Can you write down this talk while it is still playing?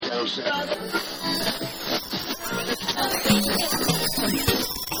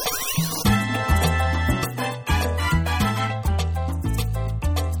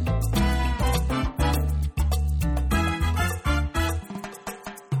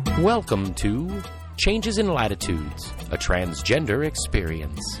Welcome to Changes in Latitudes, a transgender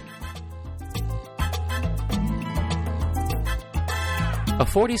experience. A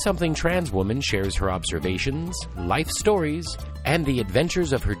 40-something trans woman shares her observations, life stories, and the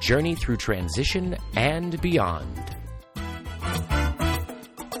adventures of her journey through transition and beyond.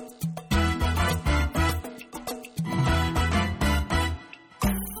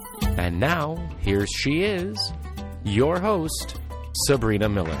 And now, here she is, your host, Sabrina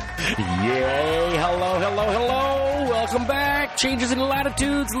Miller. Yay! Hello, hello, hello! Welcome back! Changes in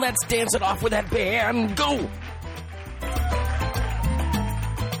Latitudes. Let's dance it off with that band. Go!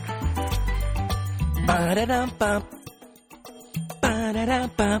 Ba-da-dum-bum.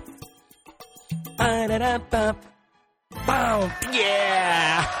 Ba-da-dum-bum. Ba-da-dum-bum. Boom!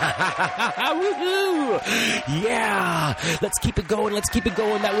 Yeah! Woohoo! Yeah! Let's keep it going, let's keep it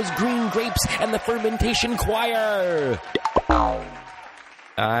going. That was Green Grapes and the Fermentation Choir.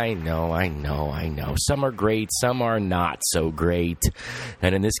 I know. Some are great, some are not so great.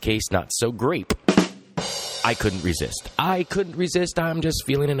 And in this case, not so grape. I couldn't resist. I'm just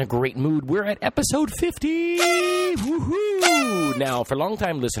feeling in a great mood. We're at episode 50. Woohoo! Now, for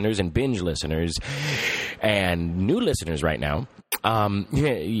longtime listeners and binge listeners and new listeners right now,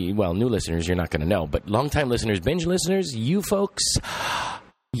 new listeners, you're not going to know, but longtime listeners, binge listeners, you folks,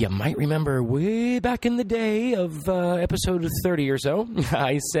 you might remember way back in the day of episode 30 or so,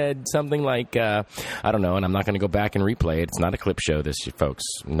 I said something like, I don't know, and I'm not going to go back and replay it. It's not a clip show, this, folks.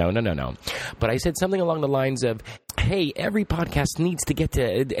 No. But I said something along the lines of, hey, every podcast needs to get to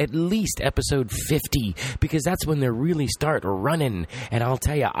at least episode 50, because that's when they really start running. And I'll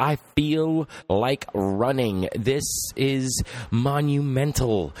tell you, I feel like running. This is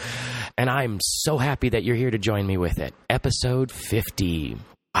monumental. And I'm so happy that you're here to join me with it. Episode 50.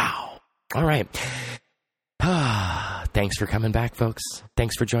 Wow. All right. Thanks for coming back, folks.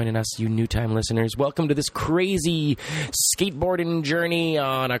 Thanks for joining us, you new-time listeners. Welcome to this crazy skateboarding journey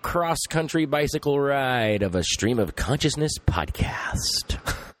on a cross-country bicycle ride of a Stream of Consciousness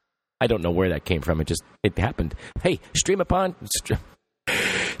podcast. I don't know where that came from. It happened. Hey, Stream of Consciousness.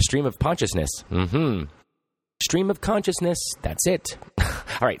 Stream of Consciousness. That's it.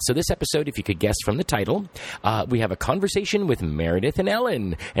 All right, so this episode, if you could guess from the title, we have a conversation with Meredith and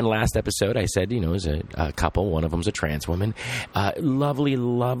Ellen. And last episode, I said, it was a couple. One of them's a trans woman. Lovely,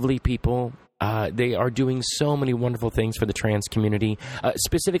 lovely people. They are doing so many wonderful things for the trans community,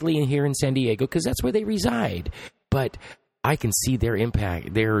 specifically here in San Diego, because that's where they reside. But I can see their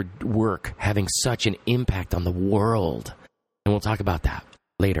impact, their work having such an impact on the world. And we'll talk about that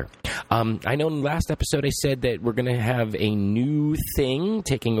later. I know in the last episode I said that we're going to have a new thing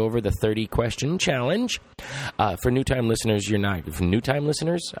taking over the 30-question challenge. For new-time listeners, you're not. For new-time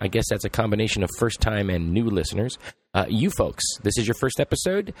listeners, I guess that's a combination of first-time and new listeners. You folks, this is your first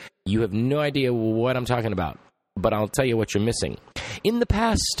episode. You have no idea what I'm talking about, but I'll tell you what you're missing. In the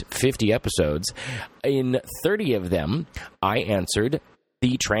past 50 episodes, in 30 of them, I answered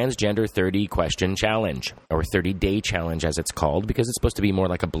the Transgender 30-question challenge, or 30-day challenge as it's called, because it's supposed to be more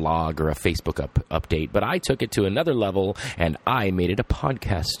like a blog or a Facebook update. But I took it to another level, and I made it a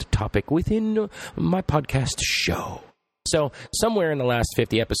podcast topic within my podcast show. So somewhere in the last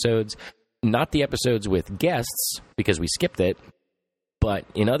 50 episodes, not the episodes with guests, because we skipped it, but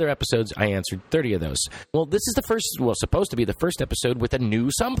in other episodes, I answered 30 of those. Well, this is supposed to be the first episode with a new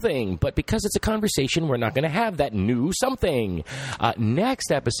something. But because it's a conversation, we're not going to have that new something.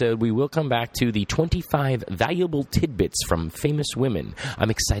 Next episode, we will come back to the 25 valuable tidbits from famous women. I'm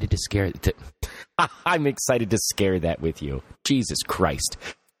excited to scare that with you. Jesus Christ.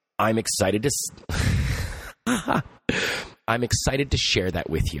 I'm excited to share that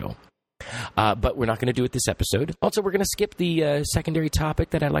with you. But we're not going to do it this episode. Also, we're going to skip the secondary topic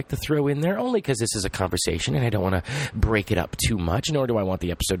that I like to throw in there, only because this is a conversation and I don't want to break it up too much, nor do I want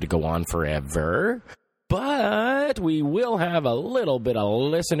the episode to go on forever. But we will have a little bit of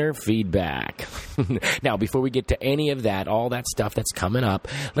listener feedback. Now, before we get to any of that, all that stuff that's coming up,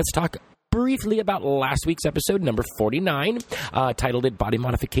 let's talk briefly about last week's episode, number 49, titled it Body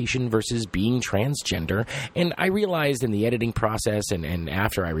Modification versus Being Transgender. And I realized in the editing process and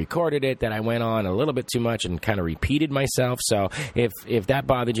after I recorded it that I went on a little bit too much and kind of repeated myself. So if that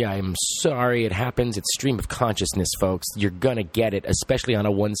bothered you, I'm sorry. It happens. It's Stream of Consciousness, folks. You're going to get it, especially on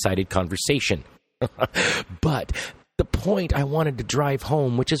a one-sided conversation. But the point I wanted to drive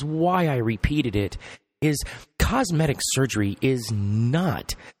home, which is why I repeated it, is cosmetic surgery is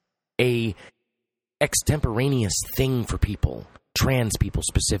not a extemporaneous thing for people, trans people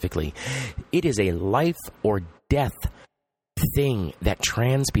specifically. It is a life or death thing that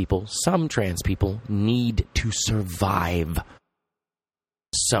some trans people need to survive.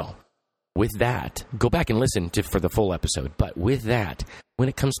 So, with that, go back and listen for the full episode. But with that, when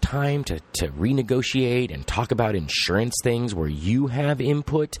it comes time to renegotiate and talk about insurance things where you have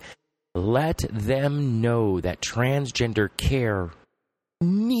input, let them know that transgender care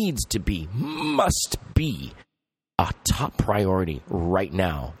must be a top priority right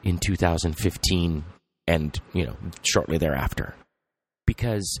now in 2015 and, shortly thereafter.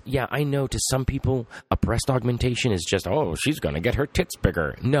 Because, yeah, I know to some people a breast augmentation is just, oh, she's going to get her tits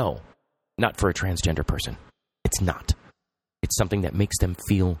bigger. No, not for a transgender person. It's not. It's something that makes them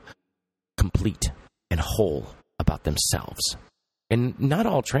feel complete and whole about themselves. And not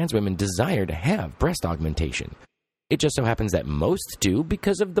all trans women desire to have breast augmentation. It just so happens that most do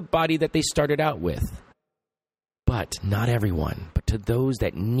because of the body that they started out with. But not everyone. But to those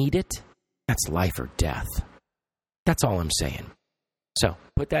that need it, that's life or death. That's all I'm saying. So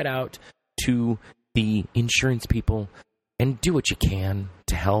put that out to the insurance people and do what you can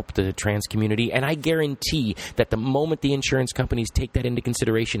to help the trans community. And I guarantee that the moment the insurance companies take that into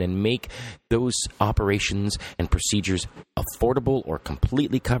consideration and make those operations and procedures affordable or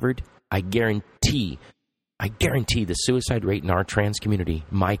completely covered, I guarantee the suicide rate in our trans community,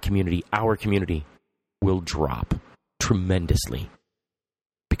 my community, our community, will drop tremendously.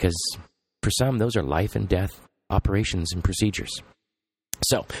 Because for some, those are life and death operations and procedures.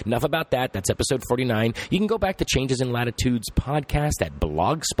 So, enough about that. That's episode 49. You can go back to Changes in Latitudes podcast at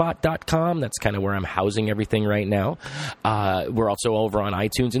blogspot.com. That's kind of where I'm housing everything right now. We're also over on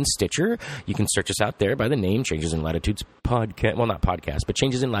iTunes and Stitcher. You can search us out there by the name Changes in Latitudes podcast. Well, not podcast, but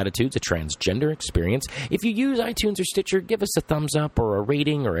Changes in Latitudes, a transgender experience. If you use iTunes or Stitcher, give us a thumbs up or a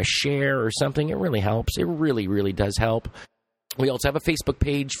rating or a share or something. It really helps. It really, really does help. We also have a Facebook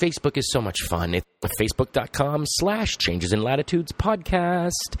page. Facebook is so much fun. It's facebook.com/Changes in Latitudes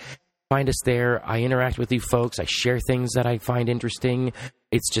podcast. Find us there. I interact with you folks. I share things that I find interesting.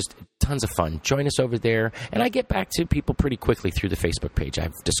 It's just tons of fun. Join us over there. And I get back to people pretty quickly through the Facebook page,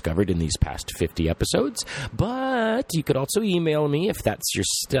 I've discovered in these past 50 episodes. But you could also email me if that's your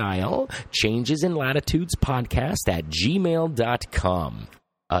style. changesinlatitudespodcast@gmail.com.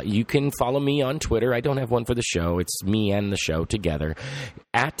 You can follow me on Twitter. I don't have one for the show. It's me and the show together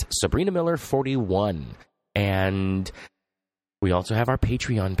at Sabrina Miller 41. And we also have our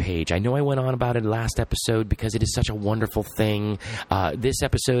Patreon page. I know I went on about it last episode because it is such a wonderful thing. This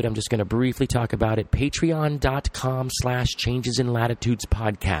episode, I'm just going to briefly talk about it. Patreon.com/Changes in Latitudes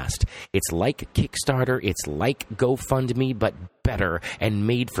podcast. It's like Kickstarter. It's like GoFundMe, but better and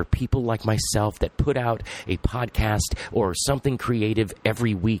made for people like myself that put out a podcast or something creative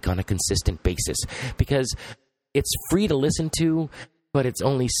every week on a consistent basis. Because it's free to listen to, but it's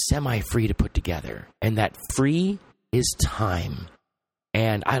only semi-free to put together. And that free is time.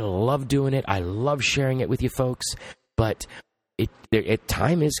 And I love doing it. I love sharing it with you folks, but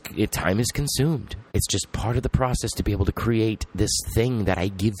time is consumed. It's just part of the process to be able to create this thing that I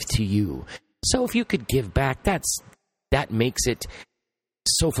give to you. So if you could give back, that makes it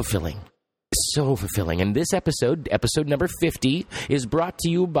so fulfilling. So fulfilling. And this episode number 50, is brought to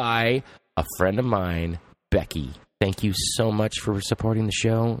you by a friend of mine, Becky. Thank you so much for supporting the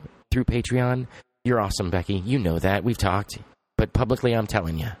show through Patreon. You're awesome, Becky. You know that. We've talked. But publicly, I'm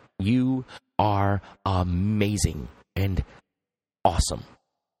telling you, you are amazing and awesome.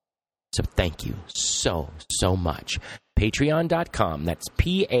 So thank you so, so much. Patreon.com. That's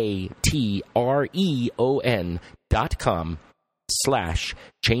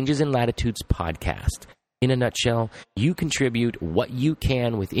patreon.com/Changes in Latitudes podcast. In a nutshell, you contribute what you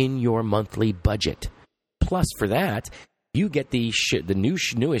can within your monthly budget. Plus, for that, you get the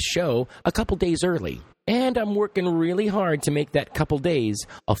newest show a couple days early. And I'm working really hard to make that couple days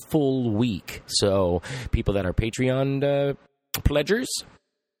a full week. So people that are Patreon pledgers,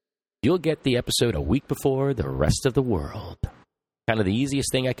 you'll get the episode a week before the rest of the world. Kind of the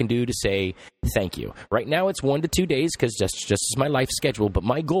easiest thing I can do to say thank you. Right now it's 1 to 2 days because just as my life schedule. But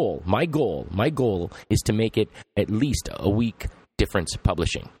my goal is to make it at least a week difference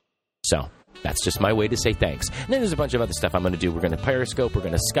publishing. So that's just my way to say thanks. And then there's a bunch of other stuff I'm going to do. We're going to Periscope. We're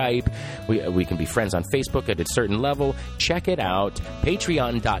going to Skype. We can be friends on Facebook at a certain level. Check it out.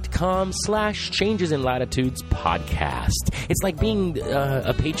 Patreon.com/Changes in Latitudes podcast. It's like being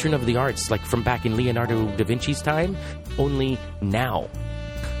a patron of the arts, like from back in Leonardo da Vinci's time, only now.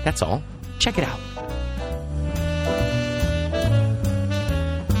 That's all. Check it out.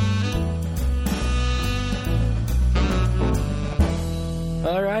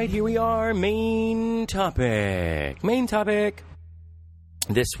 All right. right, here we are. Main topic.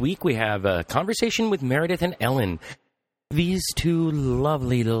 This week we have a conversation with Meredith and Ellen. These two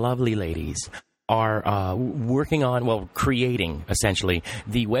lovely, lovely ladies are working on, creating, essentially,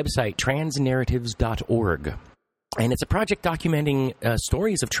 the website transnarratives.org. And it's a project documenting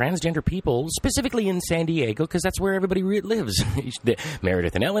stories of transgender people, specifically in San Diego, because that's where everybody lives.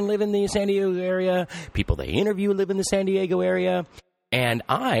 Meredith and Ellen live in the San Diego area. People they interview live in the San Diego area. And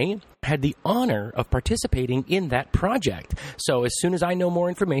I had the honor of participating in that project. So as soon as I know more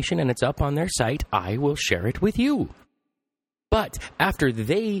information and it's up on their site, I will share it with you. But after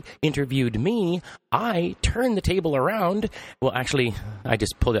they interviewed me, I turned the table around. Well, actually, I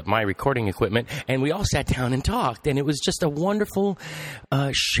just pulled up my recording equipment, and we all sat down and talked. And it was just a wonderful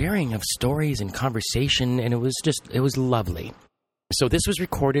sharing of stories and conversation, and it was lovely. So this was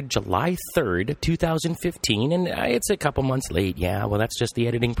recorded July 3rd, 2015, and it's a couple months late. Yeah, well, that's just the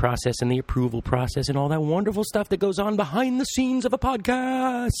editing process and the approval process and all that wonderful stuff that goes on behind the scenes of a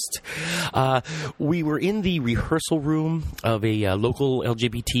podcast. We were in the rehearsal room of a local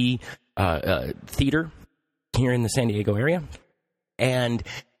LGBT theater here in the San Diego area. And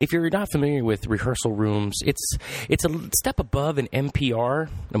if you're not familiar with rehearsal rooms, it's a step above an MPR,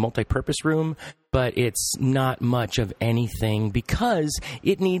 a multi-purpose room, but it's not much of anything because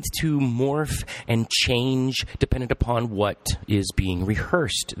it needs to morph and change dependent upon what is being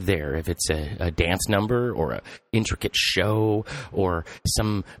rehearsed there. If it's a dance number or an intricate show or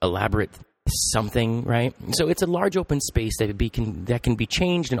some elaborate something, right? So it's a large open space that can be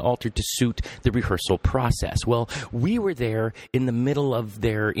changed and altered to suit the rehearsal process. Well, we were there in the middle of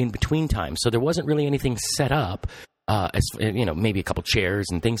their in-between time, so there wasn't really anything set up, as you know, maybe a couple chairs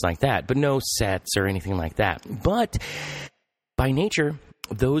and things like that, but no sets or anything like that. But by nature,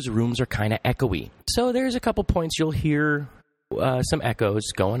 those rooms are kind of echoey. So there's a couple points you'll hear some echoes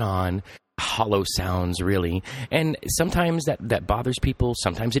going on. Hollow sounds, really, and sometimes that bothers people,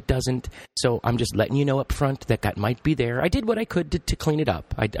 sometimes it doesn't. So I'm just letting you know up front that might be there. I did what I could to clean it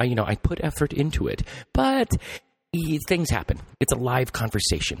up. I put effort into it, but things happen. It's a live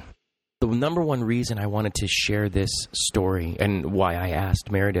conversation. The number one reason I wanted to share this story and why I asked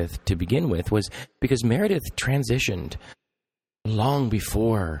Meredith to begin with was because Meredith transitioned long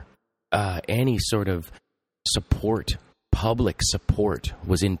before any sort of public support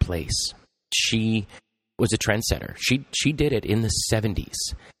was in place. She was a trendsetter. She did it in the 70s,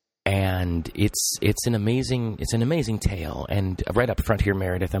 and it's an amazing tale. And right up front here,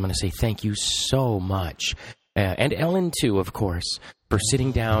 Meredith, I'm going to say thank you so much, and Ellen too, of course, for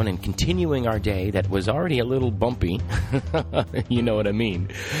sitting down and continuing our day that was already a little bumpy. You know what I mean?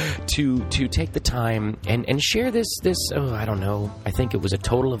 To take the time and share this. I don't know. I think it was a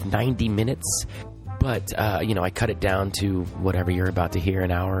total of 90 minutes, but I cut it down to whatever you're about to hear,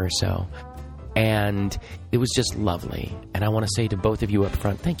 an hour or so. And it was just lovely. And I want to say to both of you up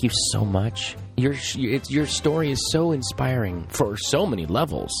front, thank you so much. Your story is so inspiring for so many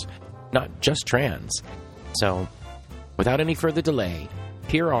levels, not just trans. So, without any further delay,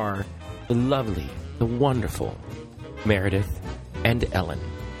 here are the lovely, the wonderful Meredith and Ellen.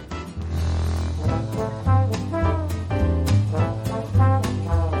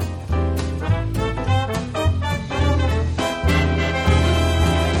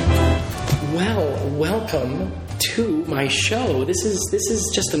 Welcome to my show. This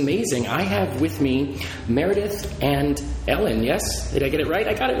is just amazing. I have with me Meredith and Ellen. Yes? Did I get it right?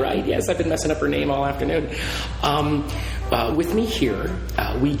 I got it right. Yes, I've been messing up her name all afternoon. With me here,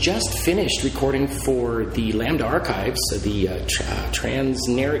 we just finished recording for the Lambda Archives, the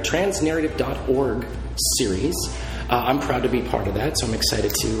transnarrative.org series. I'm proud to be part of that, so I'm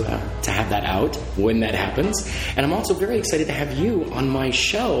excited to have that out when that happens. And I'm also very excited to have you on my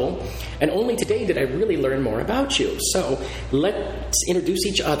show. And only today did I really learn more about you. So let's introduce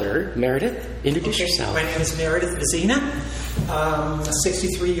each other. Meredith, introduce yourself. My name is Meredith Vizina. A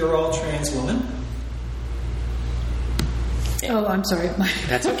 63-year-old trans woman. Oh, I'm sorry.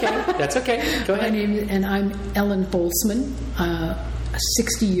 That's okay. That's okay. Go ahead. I'm Ellen Boltzmann, a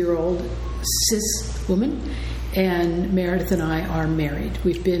 60-year-old cis woman. And Meredith and I are married.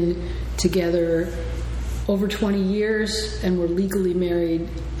 We've been together over 20 years, and we're legally married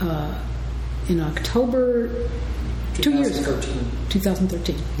in October 2 years ago.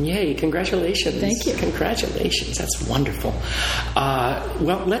 2013. Yay, congratulations. Thank you. Congratulations. That's wonderful.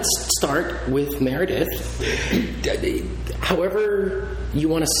 Well, let's start with Meredith. However you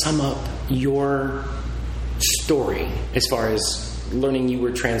want to sum up your story as far as learning you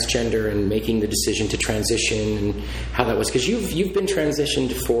were transgender and making the decision to transition and how that was, because you've been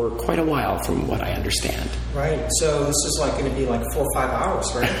transitioned for quite a while, from what I understand. Right. So this is like going to be like 4 or 5 hours,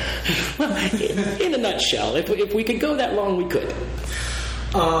 right? Well, in a nutshell, if we could go that long, we could.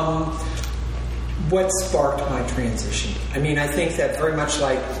 What sparked my transition? I mean, I think that very much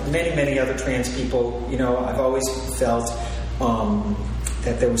like many, many other trans people, I've always felt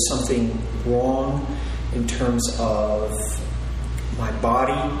that there was something wrong in terms of my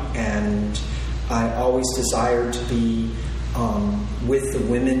body, and I always desired to be with the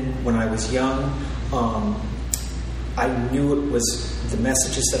women when I was young. I knew it was the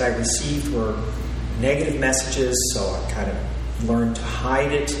messages that I received were negative messages, so I kind of learned to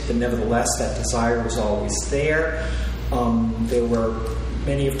hide it, but nevertheless that desire was always there. There were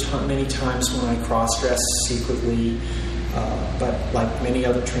many times when I cross-dressed secretly, but like many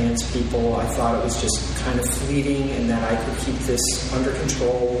other trans people, I thought it was just kind of fleeting and that I could keep this under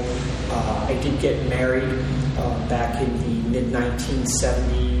control. I did get married back in the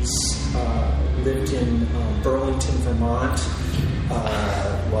mid-1970s, lived in Burlington, Vermont,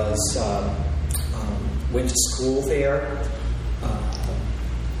 went to school there.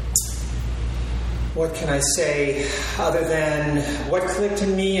 What can I say other than what clicked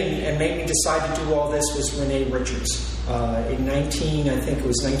in me and made me decide to do all this was Renee Richards. In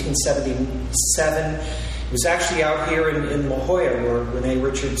 1977, it was actually out here in La Jolla where Renee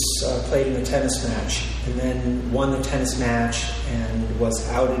Richards played in a tennis match and then won the tennis match and was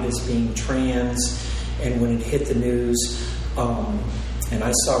outed as being trans. And when it hit the news and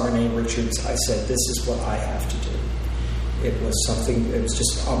I saw Renee Richards, I said, this is what I have to do. It was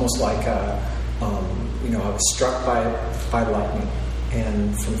just almost like I was struck by lightning.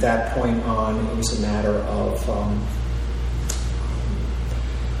 And from that point on, it was a matter of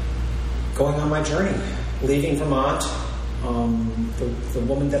going on my journey, leaving Vermont. The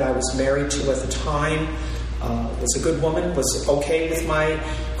woman that I was married to at the time was a good woman, was okay with my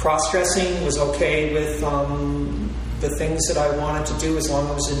cross-dressing, was okay with the things that I wanted to do as long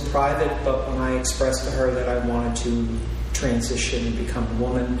as I was in private. But when I expressed to her that I wanted to transition and become a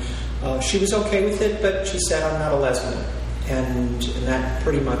woman, she was okay with it, but she said, I'm not a lesbian. And that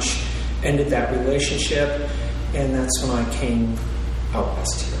pretty much ended that relationship, and that's when I came out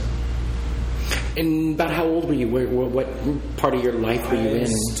west here. And about how old were you? What part of your life were you in? I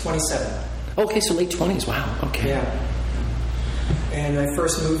was 27. Okay, so late 20s. Wow, okay. Yeah. And I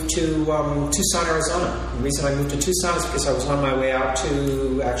first moved to Tucson, Arizona. The reason I moved to Tucson is because I was on my way out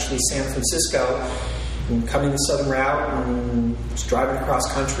to actually San Francisco and coming the southern route and was driving across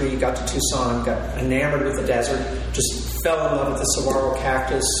country, got to Tucson, got enamored with the desert, just fell in love with the saguaro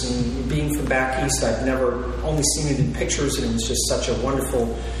cactus. And being from back east, I'd only seen it in pictures, and it was just such a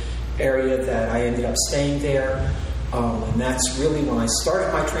wonderful area that I ended up staying there. And that's really when I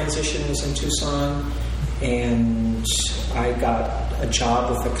started my transition, was in Tucson. And I got a job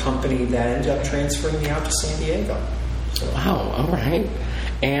with a company that ended up transferring me out to San Diego. So, wow, all right.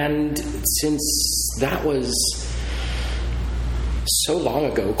 And since that was so long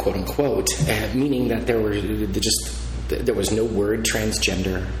ago, quote unquote, meaning that there was no word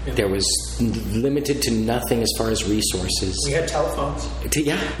transgender. Yeah. There was limited to nothing as far as resources. We had telephones.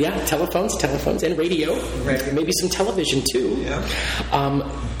 Telephones, and radio. Maybe some television too. Yeah.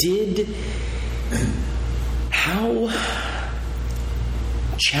 How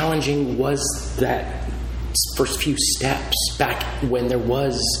challenging was that first few steps back when there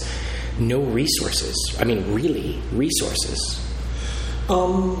was no resources? I mean, really, resources.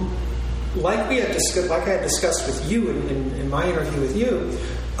 Like I had discussed with you in my interview with you,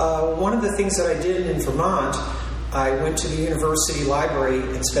 one of the things that I did in Vermont, I went to the university library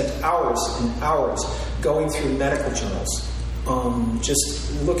and spent hours and hours going through medical journals, just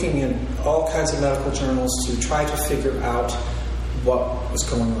looking at all kinds of medical journals to try to figure out what was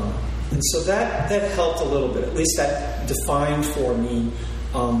going on. And so that helped a little bit. At least that defined for me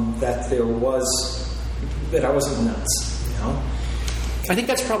that I wasn't nuts, you know. I think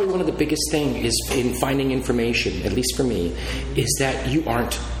that's probably one of the biggest things is in finding information, at least for me, is that you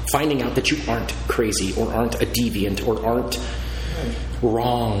aren't finding out that you aren't crazy or aren't a deviant or aren't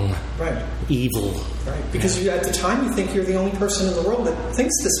wrong, evil. Right. Because at the time you think you're the only person in the world that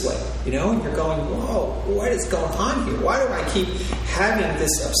thinks this way, you know, and you're going, whoa, what is going on here? Why do I keep having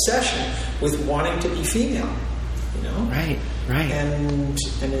this obsession with wanting to be female? You know? Right. And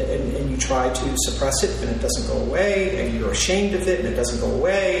you try to suppress it, and it doesn't go away, and you're ashamed of it, and it doesn't go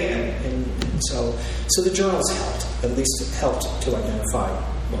away, and so the journals helped. At least it helped to identify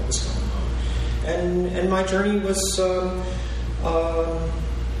what was going on. And my journey was,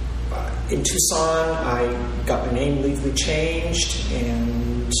 in Tucson, I got my name legally changed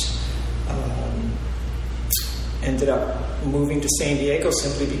and ended up moving to San Diego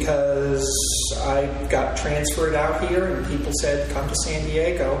simply because I got transferred out here and people said, come to San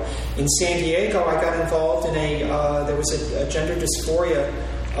Diego. In San Diego, I got involved in there was a gender dysphoria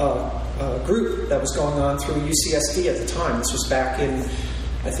group that was going on through UCSD at the time. This was back in,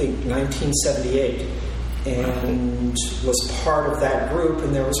 I think, 1978. And was part of that group,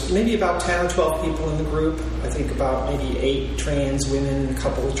 and there was maybe about 10 or 12 people in the group. I think about maybe 8 trans women and a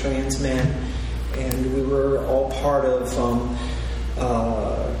couple of trans men. And we were all part of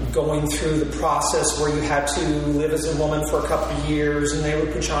going through the process where you had to live as a woman for a couple of years, and they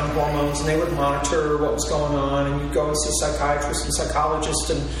would put you on hormones, and they would monitor what was going on, and you'd go and see a psychiatrist and psychologist,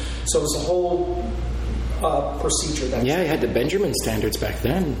 and so it was a whole procedure. You had the Benjamin standards back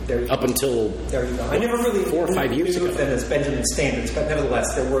then, up until there you go. I never really 4 or 5 years ago them as Benjamin standards, but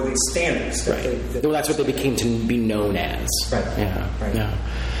nevertheless, there were these standards. Well, that's what they became to be known as. Right. Yeah. Right. Yeah.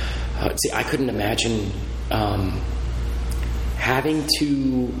 See, I couldn't imagine having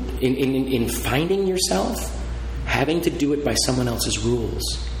to, in finding yourself, having to do it by someone else's rules.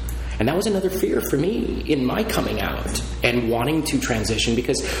 And that was another fear for me in my coming out and wanting to transition,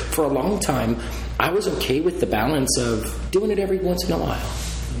 because for a long time, I was okay with the balance of doing it every once in a while.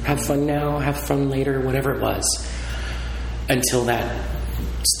 Have fun now, have fun later, whatever it was. Until that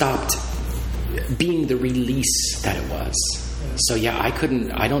stopped being the release that it was. So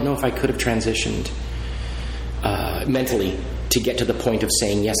I don't know if I could have transitioned mentally to get to the point of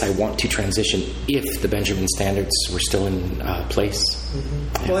saying, yes, I want to transition if the Benjamin standards were still in place.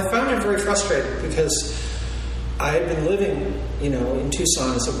 Mm-hmm. Yeah. Well, I found it very frustrating because I had been living, in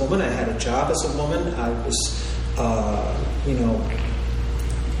Tucson as a woman. I had a job as a woman. I was,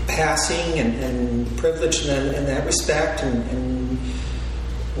 passing and privileged in that respect, and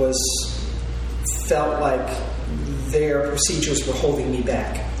felt like their procedures were holding me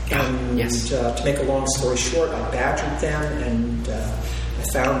back. And to make a long story short, I badgered them, and I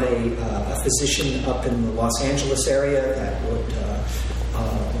found a physician up in the Los Angeles area that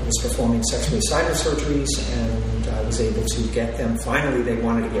was performing sexually assigned surgeries, and I was able to get them. Finally, they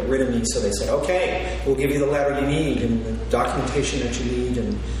wanted to get rid of me, so they said, okay, we'll give you the letter you need and the documentation that you need,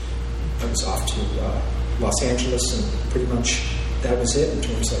 and I was off to Los Angeles, and pretty much that was it in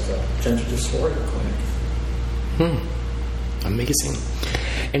terms of the gender dysphoria clinic. Amazing.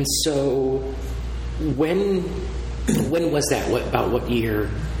 And so, when was that? About what year?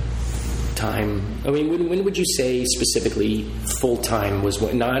 Time? I mean, when would you say specifically full time was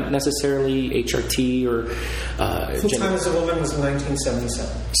what? Not necessarily HRT or full time as a woman was in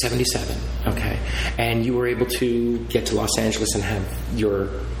 1977. 77. Okay. And you were able to get to Los Angeles and have your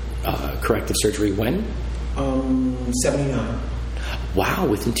corrective surgery when? 79. Wow!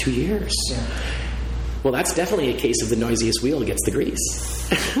 Within 2 years. Yeah. Well, that's definitely a case of the noisiest wheel gets the grease.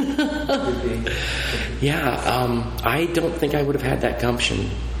 Yeah, I don't think I would have had that gumption.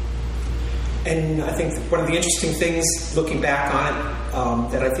 And I think one of the interesting things, looking back on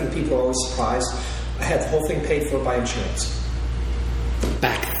it, that I think people are always surprised, I had the whole thing paid for by insurance.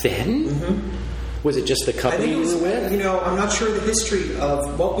 Back then? Mm-hmm. Was it just the company you were with? I'm not sure the history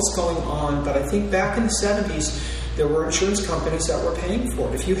of what was going on, but I think back in the 70s, there were insurance companies that were paying for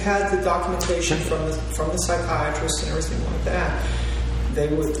it. If you had the documentation from the psychiatrist and everything like that, they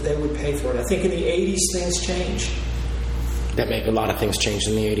would pay for it. I think in the 80s things changed. A lot of things changed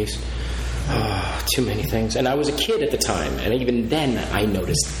in the 80s. Too many things. And I was a kid at the time, and even then I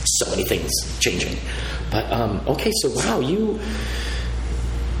noticed so many things changing. But okay, so wow, you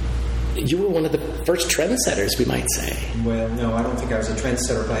were one of the first trendsetters, we might say. Well, no, I don't think I was a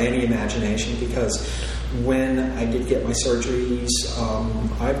trendsetter by any imagination, because when I did get my surgeries,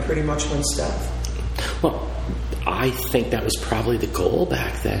 I pretty much went stealth. Well, I think that was probably the goal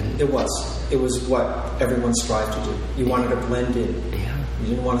back then. It was. It was what everyone strived to do. You wanted to blend in. Yeah. You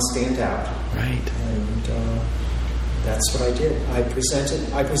didn't want to stand out. Right. And that's what I did. I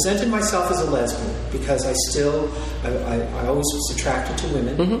presented myself as a lesbian because I always was attracted to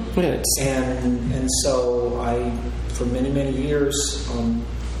women. Mm-hmm. Yes. And so I, for many, many years,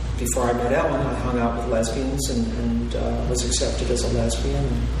 before I met Ellen, I hung out with lesbians and was accepted as a lesbian.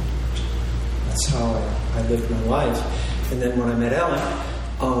 And that's how I lived my life. And then when I met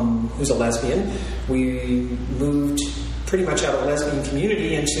Ellen, who's a lesbian, we moved pretty much out of the lesbian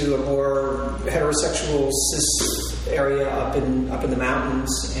community into a more heterosexual cis area up in the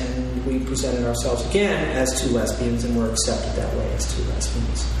mountains, and we presented ourselves again as two lesbians and were accepted that way as two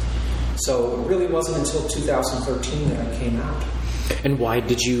lesbians. So it really wasn't until 2013 that I came out. And why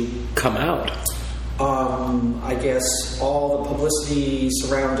did you come out? I guess all the publicity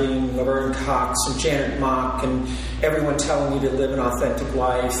surrounding Laverne Cox and Janet Mock and everyone telling you to live an authentic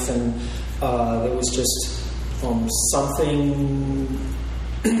life, and there was just something.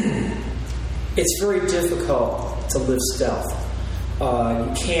 It's very difficult to live stealth.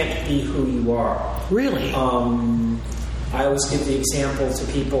 You can't be who you are. Really? I always give the example to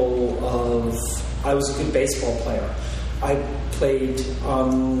people of I was a good baseball player. I played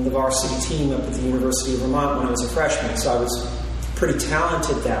on the varsity team up at the University of Vermont when I was a freshman, so I was pretty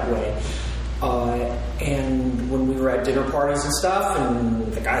talented that way. And when we were at dinner parties and stuff,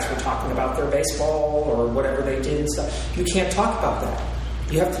 and the guys were talking about their baseball or whatever they did and stuff, you can't talk about that.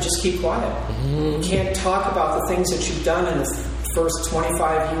 You have to just keep quiet. Mm-hmm. You can't talk about the things that you've done in the first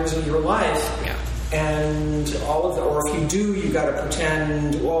 25 years of your life. Yeah. And all of the, or if you do, you got to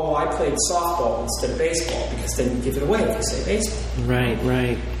pretend, oh, I played softball instead of baseball, because then you give it away if you say baseball.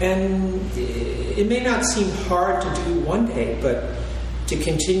 Right. And it may not seem hard to do one day, but to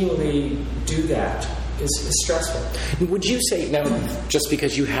continually do that is stressful. Would you say, now, just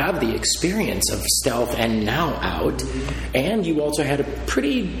because you have the experience of stealth and now out, and you also had a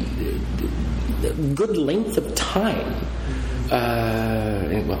pretty good length of time,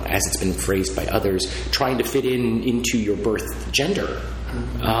 well, as it's been phrased by others, trying to fit into your birth gender.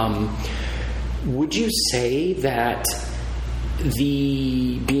 Would you say that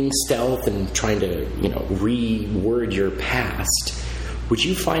the being stealth and trying to, reword your past, would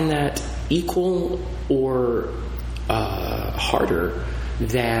you find that equal or harder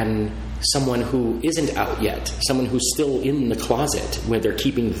than someone who isn't out yet, someone who's still in the closet, where they're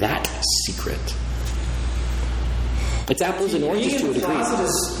keeping that secret? It's apples and oranges to a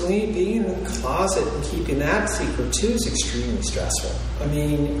degree. Being in the closet and keeping that secret, too, is extremely stressful. I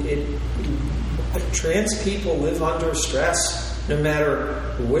mean, trans people live under stress no matter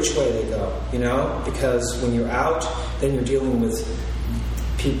which way they go, because when you're out, then you're dealing with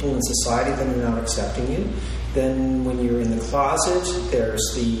people in society that are not accepting you. Then when you're in the closet,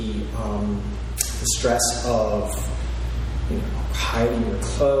 there's the stress of hiding your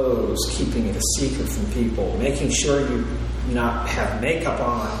clothes, keeping it a secret from people, making sure you not have makeup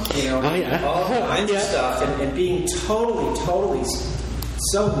on, all kinds of stuff, and being totally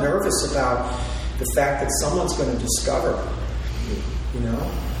so nervous about the fact that someone's going to discover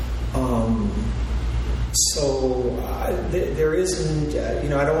So there isn't,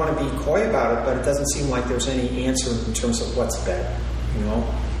 I don't want to be coy about it, but it doesn't seem like there's any answer in terms of what's better,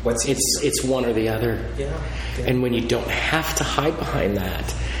 what's easier. It's one or the other. Yeah. And when you don't have to hide behind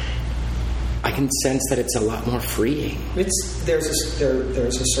that, I can sense that it's a lot more freeing. There's a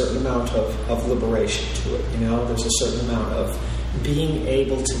certain amount of liberation to it, There's a certain amount of being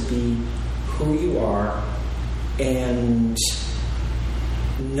able to be who you are and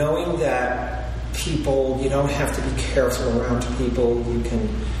knowing that people, you don't have to be careful around people. You can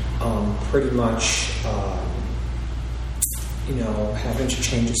pretty much, have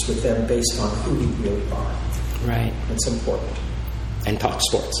interchanges with them based on who you really are. Right. It's important. And talk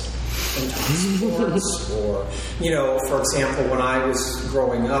sports. Or, for example, when I was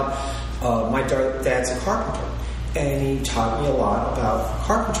growing up, my dad's a carpenter, and he taught me a lot about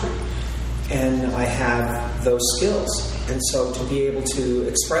carpentry. And I have those skills. And so to be able to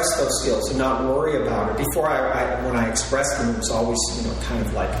express those skills and not worry about it. Before when I expressed them, it was always, kind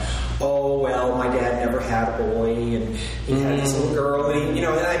of like, oh, well, my dad never had a boy, and he had this little girl, and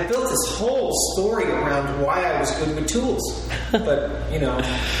I built this whole story around why I was good with tools. But,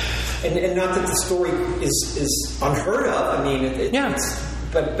 and not that the story is unheard of. I mean,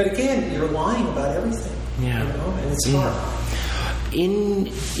 but again, you're lying about everything. Yeah. And it's hard. In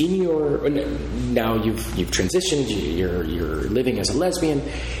your, now you've transitioned, you're living as a lesbian.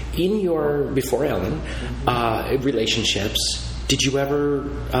 In your, before Ellen, relationships, did you ever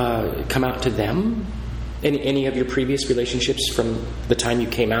come out to them? Any of your previous relationships from the time you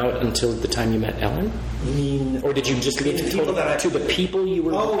came out until the time you met Ellen? You mean, or did you just leave to the people you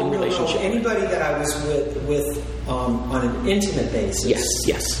were in relationship with? Anybody that I was with on an intimate basis.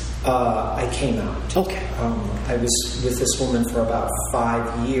 Yes. I came out. Okay. I was with this woman for about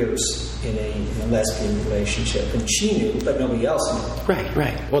 5 years in a lesbian relationship, and she knew, but nobody else knew.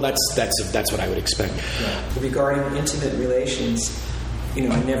 Right. Well, that's what I would expect. Yeah. Regarding intimate relations,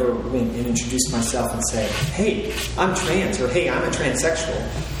 I never went and introduced myself and said, "Hey, I'm trans," or "Hey, I'm a transsexual."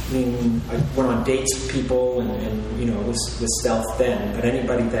 I mean, I went on dates with people and was stealth then. But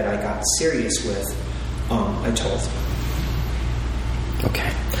anybody that I got serious with, I told.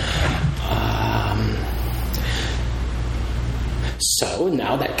 Okay. So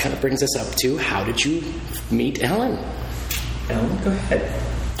now that kind of brings us up to, how did you meet Ellen? Ellen, go ahead.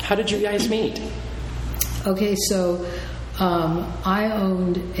 How did you guys meet? Okay, so I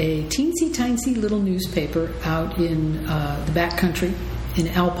owned a teensy-tiny little newspaper out in the back country in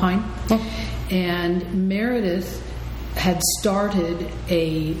Alpine. And Meredith had started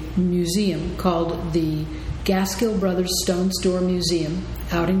a museum called the Gaskill Brothers Stone Store Museum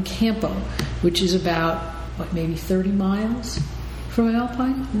out in Campo, which is about, maybe 30 miles from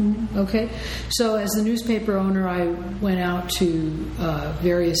Alpine? Mm-hmm. Okay. So as the newspaper owner, I went out to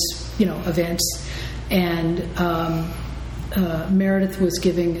various, events, and Meredith was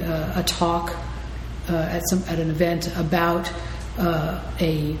giving a talk at an event about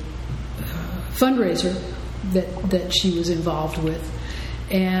a fundraiser that she was involved with.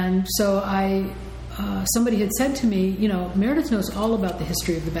 And so somebody had said to me, Meredith knows all about the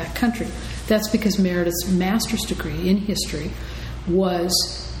history of the backcountry. That's because Meredith's master's degree in history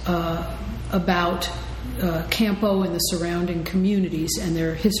was about Campo and the surrounding communities and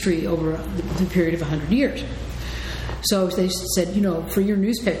their history over the period of 100 years. So they said, for your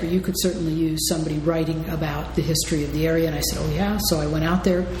newspaper, you could certainly use somebody writing about the history of the area. And I said, oh, yeah. So I went out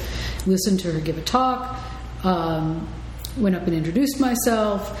there, listened to her give a talk, went up and introduced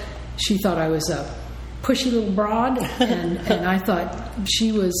myself. She thought I was a pushy little broad, and I thought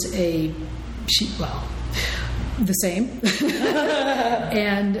she was the same.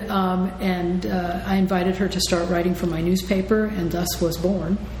 and I invited her to start writing for my newspaper, and thus was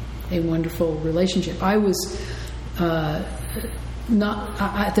born a wonderful relationship. I was at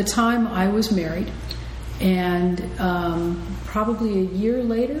the time I was married, and probably a year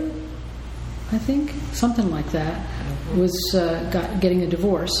later, I think, something like that, was getting a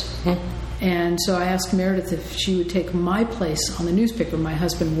divorce. And so I asked Meredith if she would take my place on the newspaper. My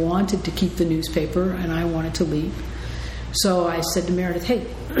husband wanted to keep the newspaper, and I wanted to leave. So I said to Meredith, hey,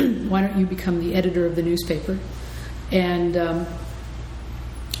 why don't you become the editor of the newspaper? And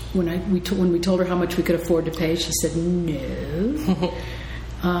when we told her how much we could afford to pay, she said no.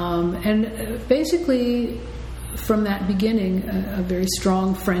 And basically, from that beginning, a very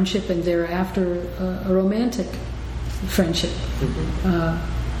strong friendship, and thereafter a romantic friendship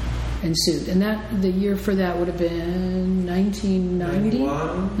ensued. And the year for that would have been 1990?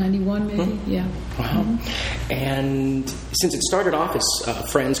 91 maybe, yeah. Wow. Mm-hmm. And since it started off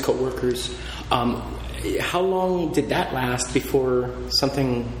as friends, co-workers, how long did that last before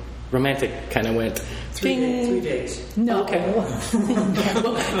something romantic kind of went? 3 days. No. Okay.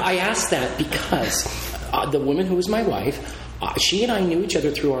 Well, I asked that because the woman who was my wife, she and I knew each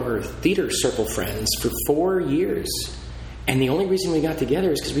other through our theater circle friends for 4 years. And the only reason we got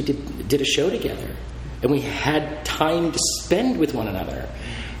together is because we did a show together. And we had time to spend with one another.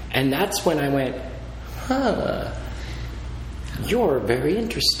 And that's when I went, you're very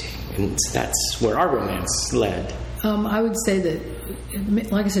interesting. And that's where our romance led. I would say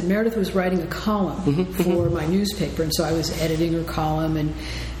that, like I said, Meredith was writing a column for my newspaper, and so I was editing her column, and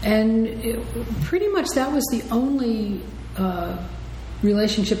pretty much that was the only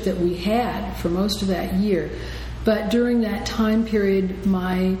relationship that we had for most of that year. But during that time period,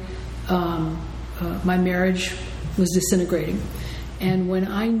 my marriage was disintegrating, and when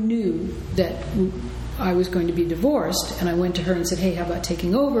I knew that I was going to be divorced, and I went to her and said, hey, how about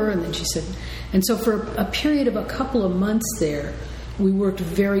taking over? And then she said, and so for a period of a couple of months there, we worked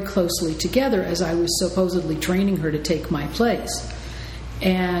very closely together as I was supposedly training her to take my place.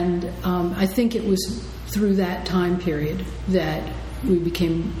 And I think it was through that time period that we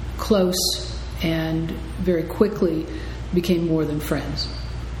became close and very quickly became more than friends.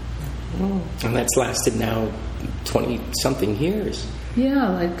 And that's lasted now 20-something years. Yeah,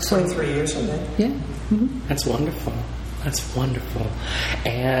 like so. 23 years on that. Yeah. Mm-hmm. That's wonderful. That's wonderful.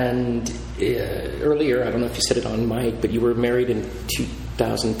 And earlier, I don't know if you said it on mic, but you were married in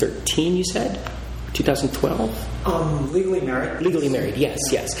 2013, you said? 2012? Legally married. Legally married, yes.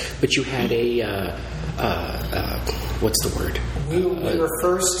 But you had a, what's the word? We were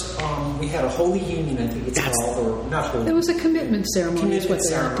first, we had a holy union, I think it's called, or not holy. There was a commitment ceremony, is what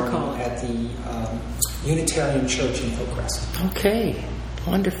they like to call it. At the Unitarian Church in Hillcrest. Okay,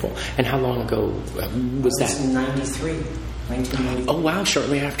 wonderful. And how long ago was that? In 1993. Oh, wow,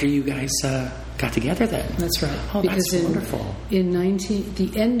 shortly after you guys got together then. That's right. Oh, because that's wonderful. In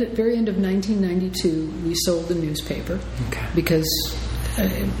very end of 1992, we sold the newspaper because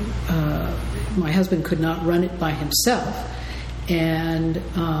my husband could not run it by himself, and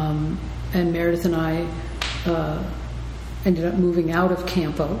Meredith and I ended up moving out of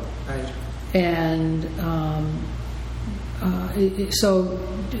Campo. Right. And so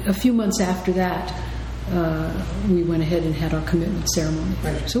a few months after that, we went ahead and had our commitment ceremony.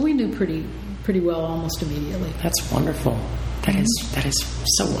 Right. So we knew pretty well almost immediately. That's wonderful. That is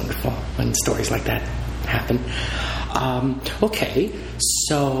so wonderful when stories like that happen. Okay,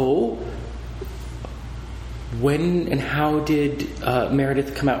 so when and how did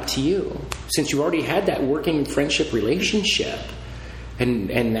Meredith come out to you? Since you already had that working friendship relationship,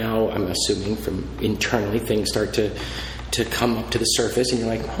 and now I'm assuming from internally things start to come up to the surface, and you're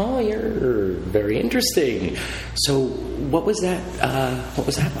like, oh, you're very interesting. So what was that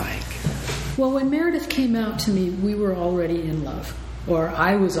like? Well, when Meredith came out to me, we were already in love, or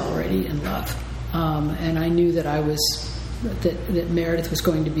I was already in love, and I knew that that Meredith was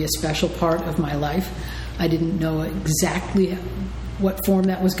going to be a special part of my life. I didn't know exactly what form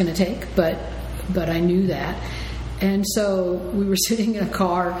that was going to take, but I knew that. And so we were sitting in a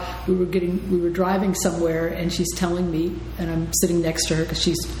car. We were driving somewhere, and she's telling me, and I'm sitting next to her because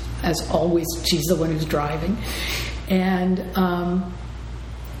she's, as always, she's the one who's driving. And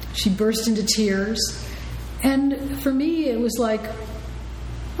she burst into tears. And for me, it was like,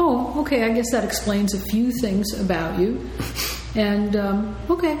 oh, okay, I guess that explains a few things about you. And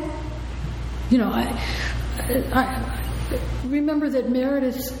okay, I remember that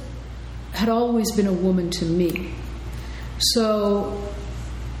Meredith had always been a woman to me. So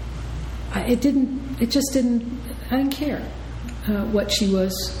I didn't care what she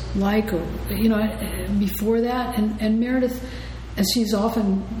was like, or before that. And Meredith, as she's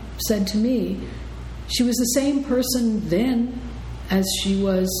often said to me, she was the same person then as she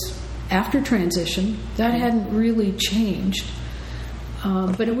was after transition. That hadn't really changed,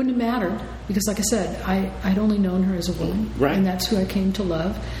 but it wouldn't have mattered because, like I said, I'd only known her as a woman, right. And that's who I came to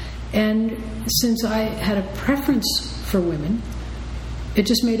love. And since I had a preference for women, it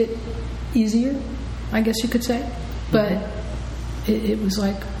just made it easier, I guess you could say. But it was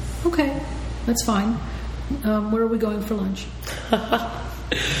like, okay, that's fine. Where are we going for lunch?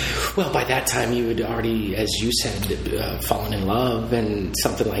 Well, by that time you had already, as you said, fallen in love, and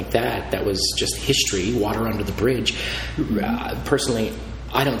something like that. That was just history, water under the bridge. Personally,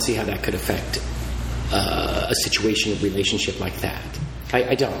 I don't see how that could affect a situation, a relationship like that.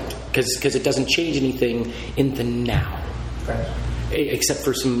 I don't, because it doesn't change anything in the now, right. Except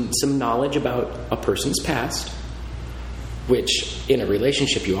for some knowledge about a person's past, which in a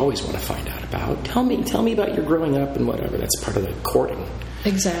relationship you always want to find out about. Tell me about your growing up and whatever. That's part of the courting.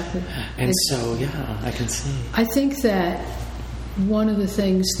 Exactly. And so, yeah, I can see. I think that one of the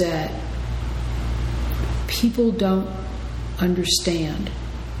things that people don't understand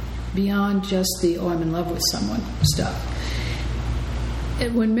beyond just the I'm in love with someone stuff.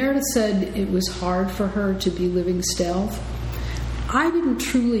 When Meredith said it was hard for her to be living stealth, I didn't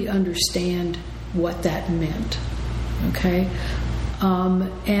truly understand what that meant. Okay?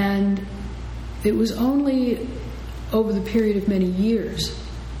 And it was only over the period of many years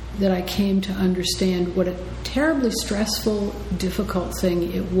that I came to understand what a terribly stressful, difficult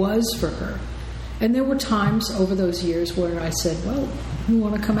thing it was for her. And there were times over those years where I said, well, you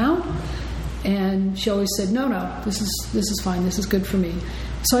want to come out? And she always said, no, this is fine, this is good for me.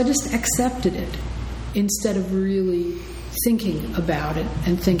 So I just accepted it instead of really thinking about it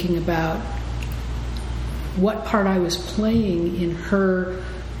and thinking about what part I was playing in her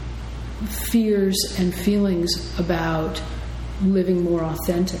fears and feelings about living more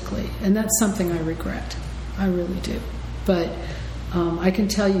authentically. And that's something I regret. I really do. But I can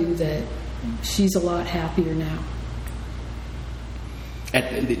tell you that she's a lot happier now.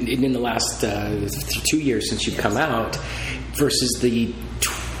 In the last 2 years since you've come out versus the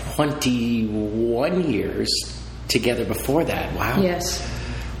 21 years together before that. Wow. Yes.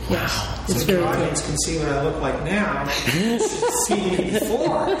 Wow. Yes. It's So very the audience can see what I look like now. See me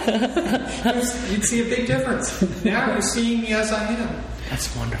before. You'd see a big difference. Now you're seeing me as I am.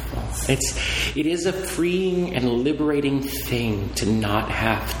 That's wonderful. It is a freeing and liberating thing to not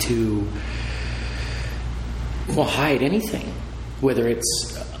have to hide anything, whether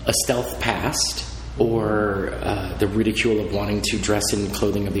it's a stealth past or the ridicule of wanting to dress in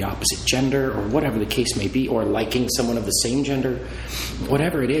clothing of the opposite gender, or whatever the case may be, or liking someone of the same gender.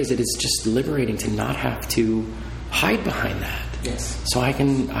 Whatever it is just liberating to not have to hide behind that. Yes. So I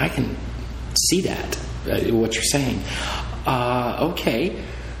can see that, what you're saying. Okay.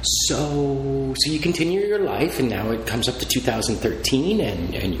 So you continue your life, and now it comes up to 2013,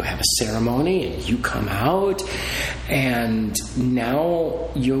 and you have a ceremony, and you come out, and now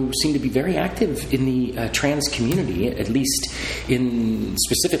you seem to be very active in the trans community, at least in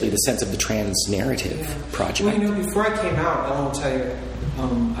specifically the sense of the Trans Narrative Project. Well, before I came out, I won't tell you,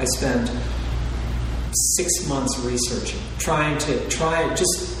 I spent 6 months researching, trying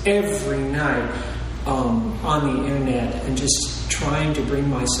just every night on the internet, and just trying to bring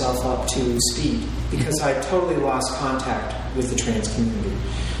myself up to speed, because I totally lost contact with the trans community.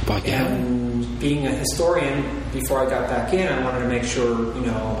 But, yeah. And being a historian, before I got back in, I wanted to make sure,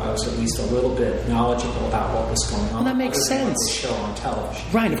 I was at least a little bit knowledgeable about what was going on. Well, that makes other than what sense. they show on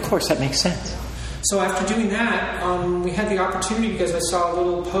television. Right, of course, that makes sense. So after doing that, we had the opportunity, because I saw a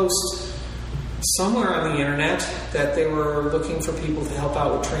little post somewhere on the internet that they were looking for people to help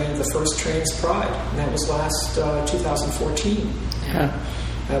out with the first Trans Pride, and that was last 2014,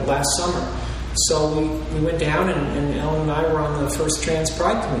 last summer. So we went down, and Ellen and I were on the first Trans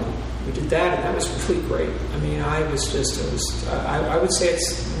Pride committee. We did that, and that was really great. I mean, I would say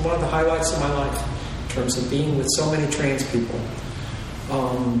it's one of the highlights of my life in terms of being with so many trans people.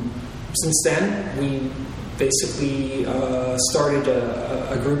 Since then, we basically started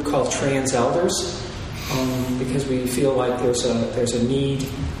a group called Trans Elders, because we feel like there's a need.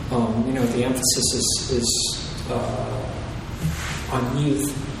 The emphasis is on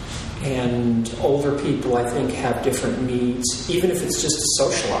youth, and older people, I think, have different needs, even if it's just to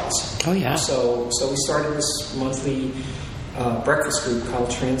socialize. Oh yeah. So we started this monthly breakfast group called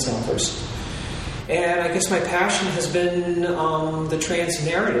Trans Elders. And I guess my passion has been the trans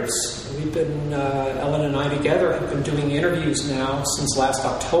narratives. We've been, Ellen and I together have been doing interviews now since last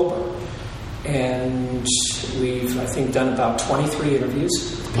October. And we've, I think, done about 23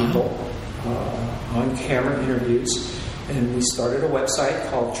 interviews with people, on-camera interviews. And we started a website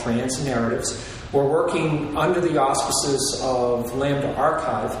called Trans Narratives. We're working under the auspices of Lambda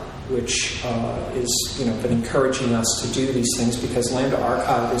Archive, which is, been encouraging us to do these things, because Lambda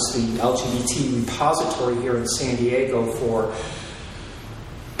Archive is the LGBT repository here in San Diego for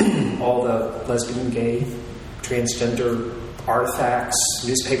all the lesbian, gay, transgender artifacts,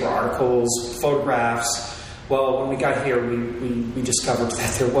 newspaper articles, photographs. Well, when we got here, we discovered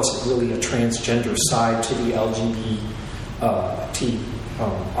that there wasn't really a transgender side to the LGBT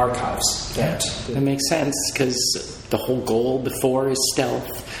archives. That makes sense, because the whole goal before is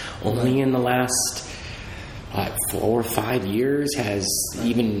stealth. Only in the last 4 or 5 years has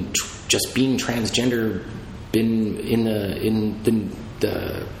even just being transgender been in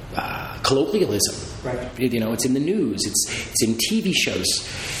the colloquialism. Right. It's in the news. It's in TV shows.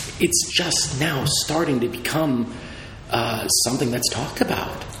 It's just now starting to become something that's talked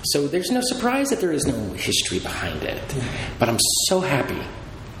about. So there's no surprise that there is no history behind it. But I'm so happy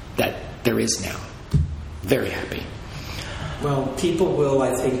that there is now. Very happy. Well, people will,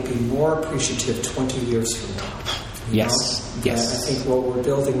 I think, be more appreciative 20 years from now. Yes. I think what we're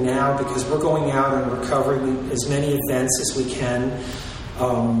building now, because we're going out and we're covering as many events as we can.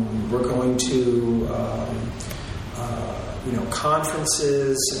 We're going to,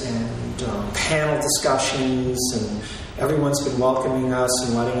 conferences and panel discussions, and everyone's been welcoming us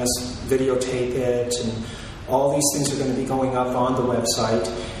and letting us videotape it, and all these things are going to be going up on the website.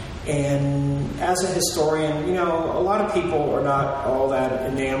 And as a historian, a lot of people are not all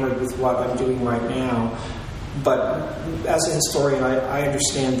that enamored with what I'm doing right now. But as a historian, I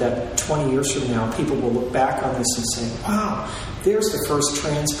understand that 20 years from now, people will look back on this and say, wow, there's the first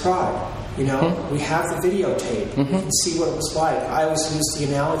Trans Pride. We have the videotape. We can see what it was like. I always use the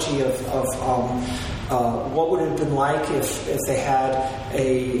analogy of what would it have been like if they had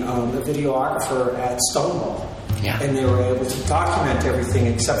a videographer at Stonewall. Yeah. And they were able to document everything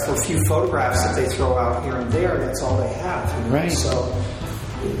except for a few photographs that they throw out here and there. That's all they have. Right. So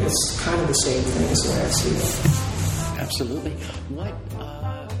it's kind of the same thing as the way I see it. Absolutely. What?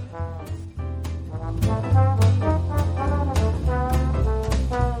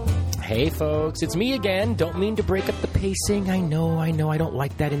 Hey folks, it's me again. Don't mean to break up the pacing. I know, I don't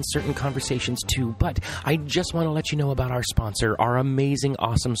like that in certain conversations too, but I just want to let you know about our sponsor, our amazing,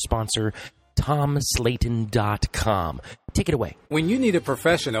 awesome sponsor, TomSlayton.com. Take it away. When you need a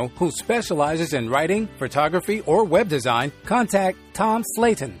professional who specializes in writing, photography, or web design, contact Tom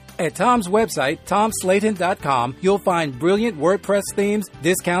Slayton. At Tom's website, TomSlayton.com, you'll find brilliant WordPress themes,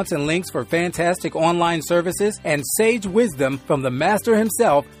 discounts and links for fantastic online services, and sage wisdom from the master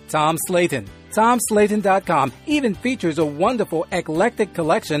himself, Tom Slayton. TomSlayton.com even features a wonderful eclectic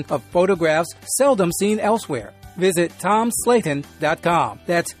collection of photographs seldom seen elsewhere. Visit TomSlayton.com.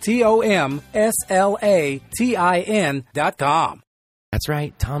 That's TomSlayton.com. That's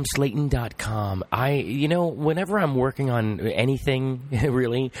right, TomSlayton.com. Whenever I'm working on anything,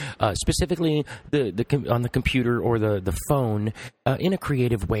 really, specifically on the computer or the phone, in a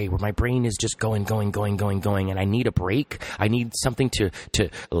creative way where my brain is just going, and I need a break. I need something to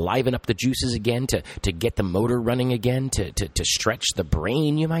liven up the juices again, to get the motor running again, to stretch the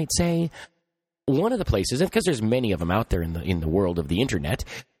brain, you might say. One of the places, because there's many of them out there in the world of the internet,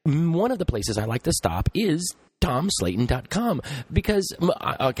 one of the places I like to stop is TomSlayton.com, because,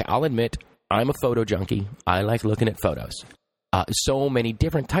 I'll admit, I'm a photo junkie. I like looking at photos. so many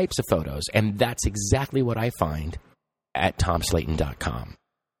different types of photos. And that's exactly what I find at TomSlayton.com.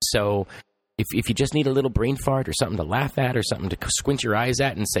 So if you just need a little brain fart or something to laugh at or something to squint your eyes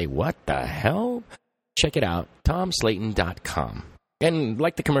at and say, what the hell? Check it out, TomSlayton.com. And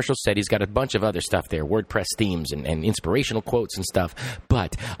like the commercial said, he's got a bunch of other stuff there, WordPress themes and inspirational quotes and stuff.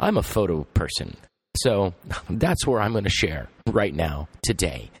 But I'm a photo person, so that's where I'm going to share right now,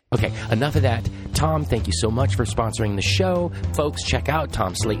 today. Okay, enough of that. Tom, thank you so much for sponsoring the show. Folks, check out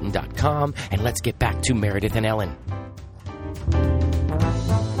TomSlayton.com, and let's get back to Meredith and Ellen.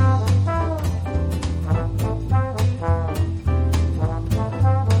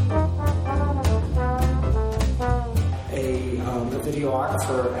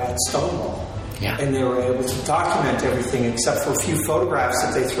 Videographer at Stonewall, yeah. And they were able to document everything except for a few photographs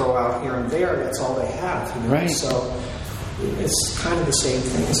that they throw out here and there. That's all they have, you know? Right. So it's kind of the same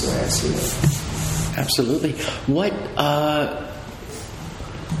thing as the way I see it. Absolutely.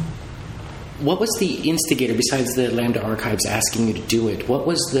 What was the instigator besides the Lambda Archives asking you to do it? What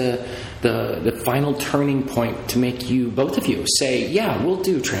was the final turning point to make you, both of you, say, yeah, we'll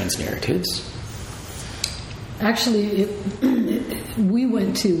do trans narratives? Actually, we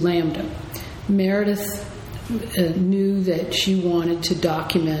went to Lambda. Meredith knew that she wanted to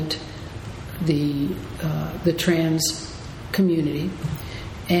document the trans community,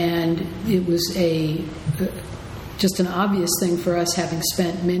 and it was just an obvious thing for us, having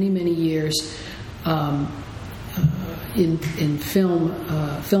spent many years in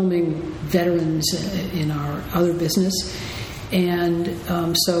filming veterans in our other business, and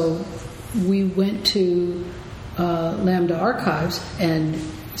so we went to Lambda Archives and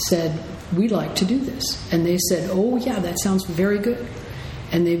said, we'd like to do this. And they said, oh, yeah, that sounds very good.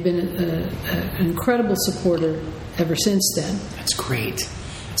 And they've been an incredible supporter ever since then. That's great.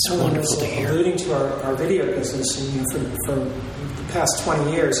 It's so wonderful to hear. Alluding to our video business, and for the past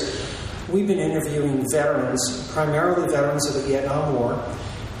 20 years, we've been interviewing veterans, primarily veterans of the Vietnam War,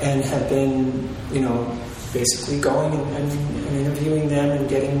 and have been, basically going and interviewing them and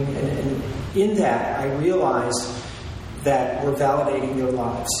getting... And in that, I realized that we're validating their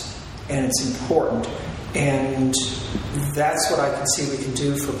lives, and it's important. And that's what I can see we can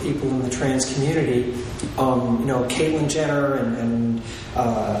do for people in the trans community. Caitlyn Jenner and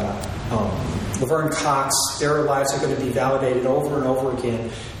Laverne Cox, their lives are going to be validated over and over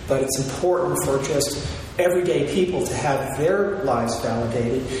again. But it's important for just everyday people to have their lives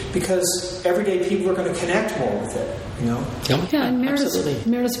validated, because everyday people are going to connect more with it. Yeah, and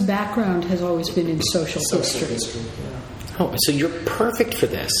Meredith's background has always been in social history. Yeah. Oh, so you're perfect for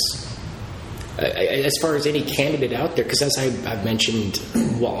this. As far as any candidate out there, because as I've mentioned,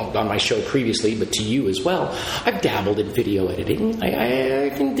 on my show previously, but to you as well, I've dabbled in video editing.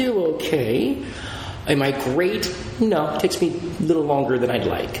 I can do okay. Am I great? No, it takes me a little longer than I'd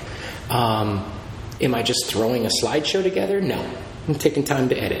like. Am I just throwing a slideshow together? No, I'm taking time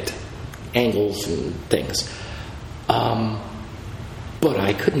to edit angles and things. But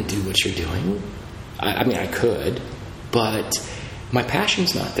I couldn't do what you're doing. I mean, I could, but my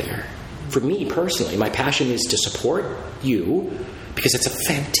passion's not there. For me personally, my passion is to support you, because it's a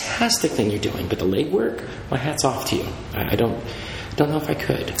fantastic thing you're doing. But the legwork, my hat's off to you. I don't know if I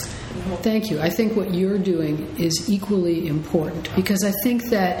could. Thank you. I think what you're doing is equally important, because I think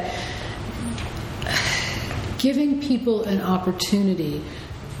that giving people an opportunity,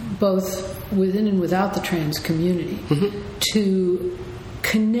 both within and without the trans community, to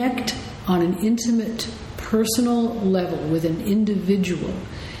connect on an intimate, personal level with an individual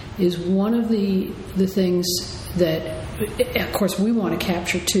is one of the things that, of course, we want to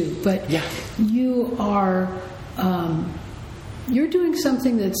capture too. But yeah. You are you're doing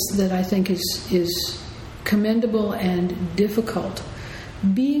something that I think is commendable and difficult.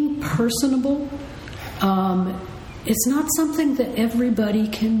 Being personable. It's not something that everybody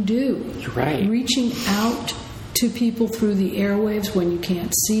can do. You're right. Reaching out to people through the airwaves when you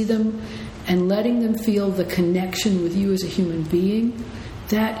can't see them and letting them feel the connection with you as a human being,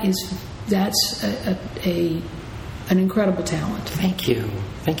 that's an incredible talent. Thank you.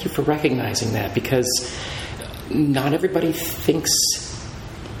 Thank you for recognizing that, because not everybody thinks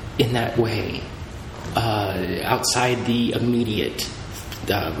in that way outside the immediate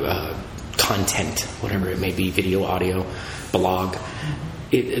content, whatever it may be, video, audio, blog,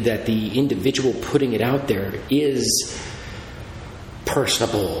 that the individual putting it out there is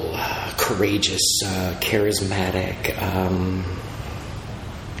personable, courageous, charismatic,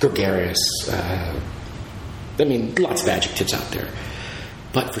 gregarious. Lots of adjectives out there.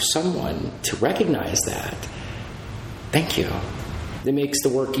 But for someone to recognize that, thank you. it makes the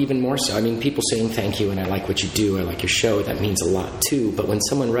work even more so. I mean, people saying thank you and I like what you do, I like your show, that means a lot too. But when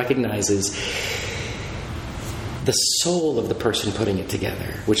someone recognizes the soul of the person putting it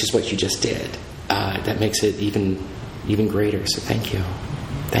together, which is what you just did, that makes it even greater. So thank you.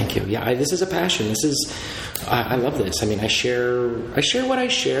 Thank you. Yeah, this is a passion. I love this. I mean, I share what I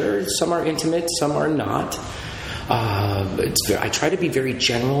share. Some are intimate, some are not. I try to be very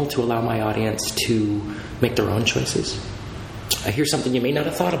general to allow my audience to make their own choices. I hear something you may not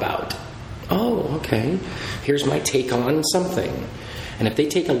have thought about. Oh, okay. Here's my take on something. And if they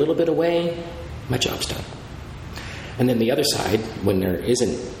take a little bit away, my job's done. And then the other side, when there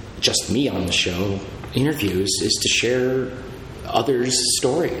isn't just me on the show, interviews, is to share others'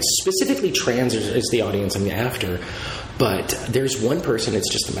 stories. Specifically trans is the audience I'm after. But there's one person, it's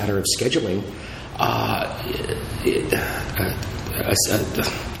just a matter of scheduling, a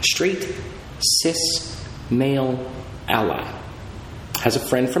straight, cis, male ally. Has a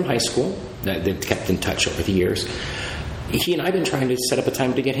friend from high school that they've kept in touch over the years. He and I have been trying to set up a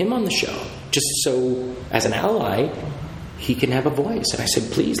time to get him on the show, just so, as an ally, he can have a voice. And I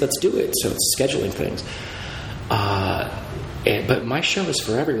said, please, let's do it. So it's scheduling things. But my show is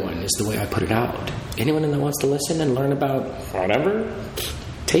for everyone, is the way I put it out. Anyone that wants to listen and learn about whatever,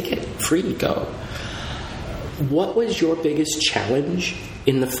 take it. Free, go. What was your biggest challenge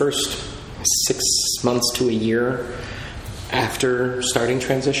in the first 6 months to a year after starting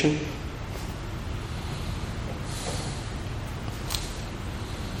transition?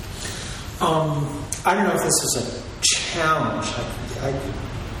 I don't know if this is a challenge. I'd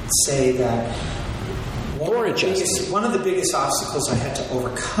say that one of the biggest obstacles I had to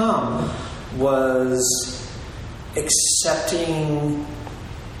overcome was accepting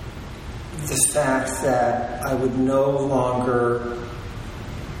the fact that I would no longer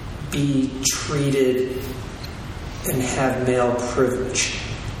be treated and have male privilege.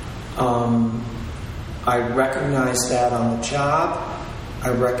 I recognized that on the job. I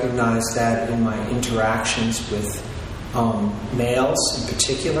recognized that in my interactions with males in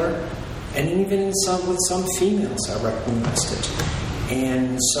particular, and even with some females, I recognized it.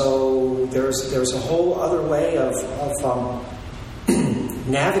 And so there's a whole other way of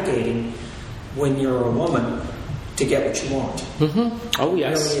navigating when you're a woman to get what you want. Mm-hmm. Oh,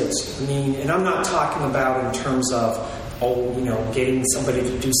 yes. It really is. I mean, and I'm not talking about in terms of, getting somebody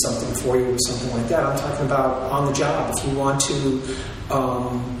to do something for you or something like that. I'm talking about on the job. If you want to,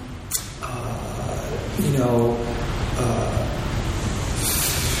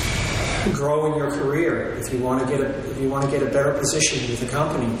 grow in your career, if you want to get a better position with the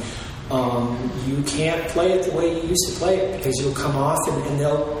company, you can't play it the way you used to play it, because you'll come off and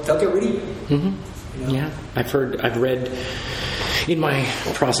they'll get rid of you. Mm-hmm. Yeah, I've read in my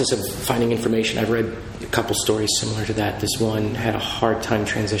process of finding information, I've read a couple stories similar to that. This one had a hard time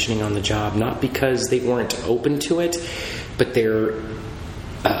transitioning on the job, not because they weren't open to it, but their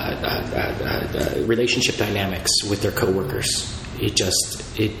relationship dynamics with their coworkers. It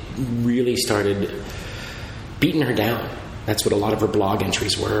really started beating her down. That's what a lot of her blog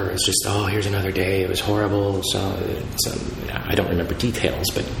entries were. It's just, here's another day. It was horrible. So I don't remember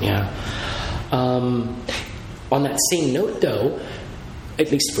details, but yeah. On that same note, though,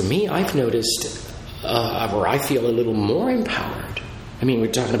 at least for me, I've noticed where I feel a little more empowered. I mean,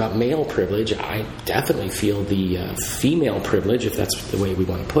 we're talking about male privilege. I definitely feel the female privilege, if that's the way we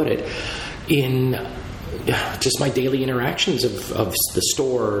want to put it, in just my daily interactions of the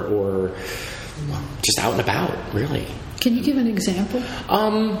store or just out and about, really. Can you give an example?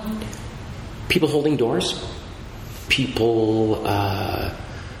 People holding doors. People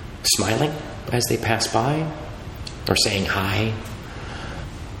smiling as they pass by or saying hi.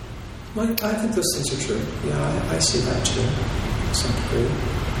 Well, I think those things are true. Yeah, I see that too. To some degree.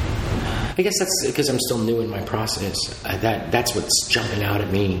 I guess that's because I'm still new in my process. That's what's jumping out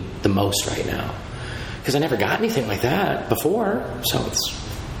at me the most right now. Because I never got anything like that before. So it's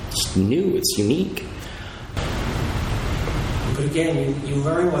new, it's unique. But again, you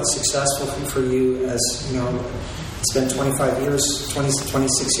learn what's successful for you as, spent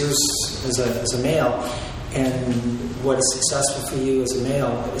 26 years as a male, and what is successful for you as a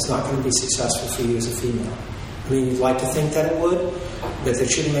male is not going to be successful for you as a female. I mean, you'd like to think that it would, that it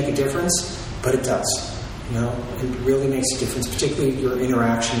shouldn't make a difference, but it does. It really makes a difference, particularly your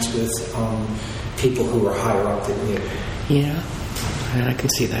interactions with people who are higher up than you. Yeah, I can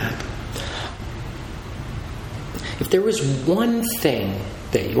see that. If there was one thing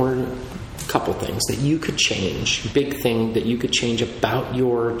or a couple things that you could change, big thing that you could change about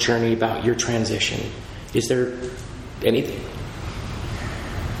your journey, about your transition, is there anything?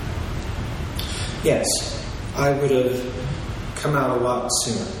 Yes. I would have come out a lot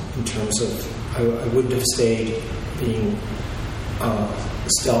sooner in terms of I wouldn't have stayed being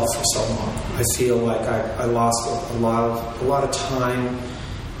stealth for so long. I feel like I lost a lot of time,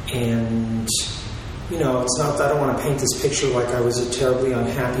 and it's not that I don't want to paint this picture like I was a terribly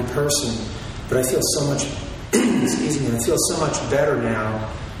unhappy person, but I feel so much excuse me, I feel so much better now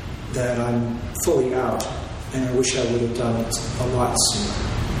that I'm fully out, and I wish I would have done it a lot sooner.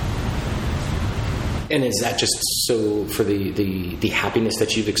 And is that just so for the happiness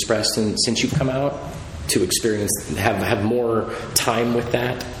that you've expressed since you've come out to experience, have more time with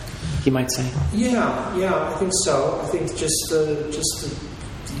that, you might say? Yeah, I think so. I think just the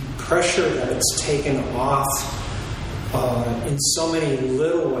pressure that it's taken off in so many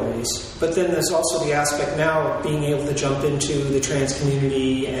little ways. But then there's also the aspect now of being able to jump into the trans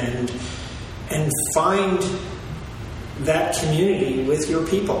community and find that community with your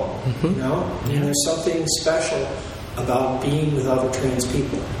people. And there's something special about being with other trans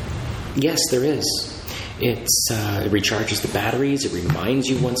people. Yes, there is. It recharges the batteries. It reminds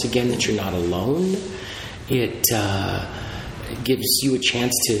you once again that you're not alone. It gives you a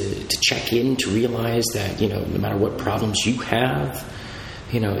chance to check in, to realize that, no matter what problems you have,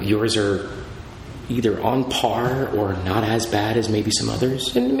 yours are either on par or not as bad as maybe some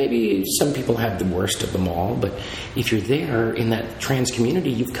others. And maybe some people have the worst of them all. But if you're there in that trans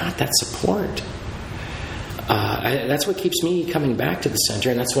community, you've got that support. That's what keeps me coming back to the center,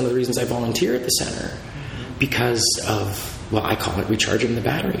 and that's one of the reasons I volunteer at the center. Because of, I call it recharging the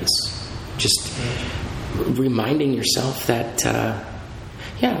batteries. Just reminding yourself that,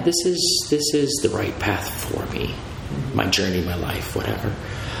 this is the right path for me, my journey, my life, whatever.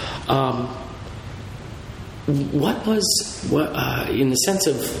 What in the sense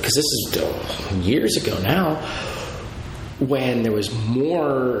of, because this is years ago now, when there was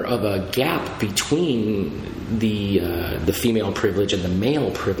more of a gap between the female privilege and the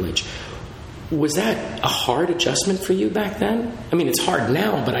male privilege, was that a hard adjustment for you back then? I mean, it's hard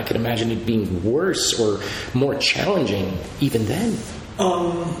now, but I could imagine it being worse or more challenging even then.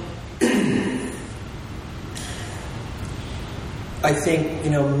 I think,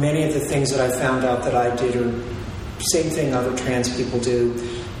 many of the things that I found out that I did are same thing other trans people do.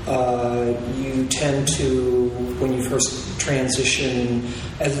 You tend to, when you first transition,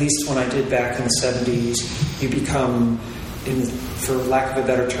 at least when I did back in the 70s, you become, for lack of a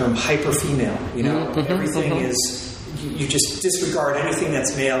better term, hyper female. Everything is, you just disregard anything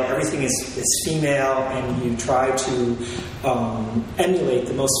that's male. Everything is female, and you try to emulate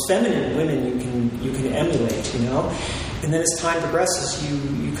the most feminine women you can emulate. And then as time progresses,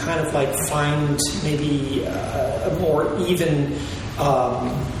 you kind of find maybe a more even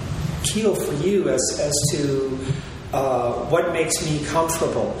keel for you as to what makes me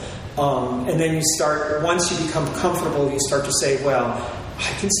comfortable. And then once you become comfortable, you start to say, well,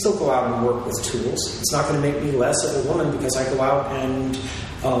 I can still go out and work with tools. It's not going to make me less of a woman because I go out and,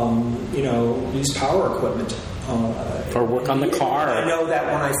 use power equipment. Or work on the car. I know that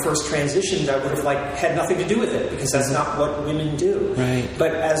when I first transitioned, I would have had nothing to do with it because that's not what women do. Right.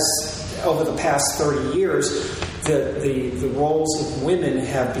 But as over the past 30 years, the roles of women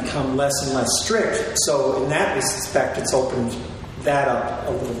have become less and less strict. So in that respect, it's opened that up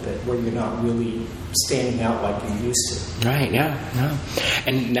a little bit, where you're not really standing out like you used to. Right, yeah.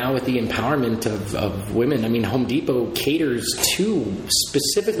 And now with the empowerment of women, I mean, Home Depot caters to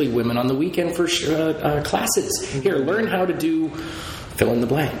specifically women on the weekend for classes. Here, learn how to do fill in the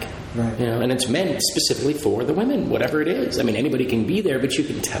blank. Right. And it's meant specifically for the women, whatever it is. I mean, anybody can be there, but you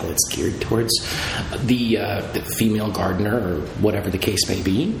can tell it's geared towards the female gardener or whatever the case may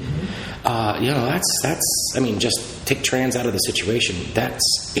be. That's. I mean, just take trans out of the situation.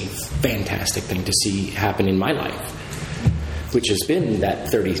 That's a fantastic thing to see happen in my life, which has been that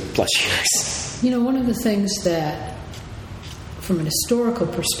 30 plus years. One of the things that, from an historical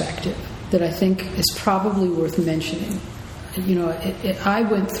perspective, that I think is probably worth mentioning. I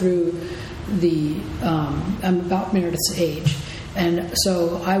went through I'm about Meredith's age, and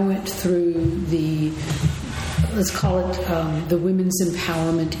so I went through let's call it the women's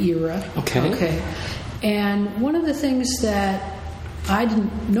empowerment era. Okay. And one of the things that I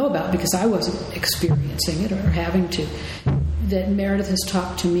didn't know about, because I wasn't experiencing it or having to, that Meredith has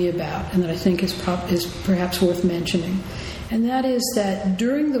talked to me about, and that I think is perhaps worth mentioning, and that is that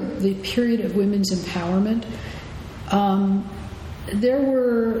during the period of women's empowerment, there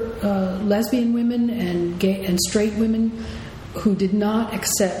were lesbian women and gay and straight women who did not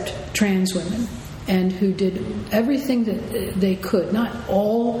accept trans women and who did everything that they could. Not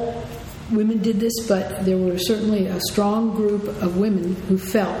all women did this, but there were certainly a strong group of women who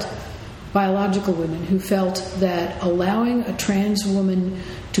felt biological women who felt that allowing a trans woman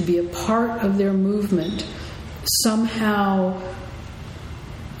to be a part of their movement somehow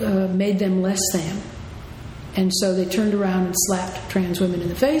made them less than. And so they turned around and slapped trans women in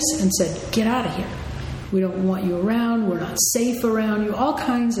the face and said, "Get out of here. We don't want you around. We're not safe around you." All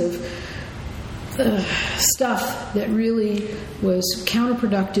kinds of stuff that really was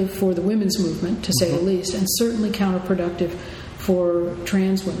counterproductive for the women's movement, to say the least, and certainly counterproductive for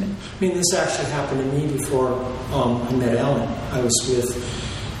trans women. I mean, this actually happened to me before I met Ellen.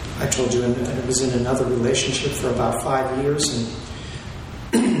 I told you, I was in another relationship for about 5 years,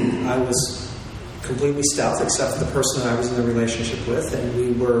 and I was completely stealth except for the person that I was in the relationship with, and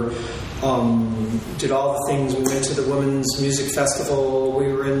we were did all the things. We went to the Women's Music Festival.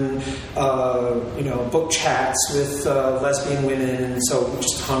 We were in book chats with lesbian women, and so we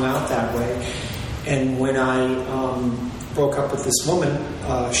just hung out that way. And when I broke up with this woman,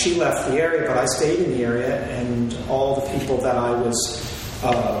 she left the area, but I stayed in the area, and all the people that I was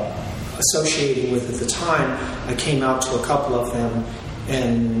associating with at the time, I came out to a couple of them,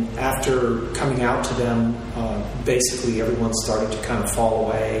 and after coming out to them, basically everyone started to kind of fall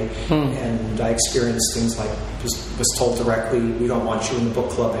away, and I experienced things like was told directly, "We don't want you in the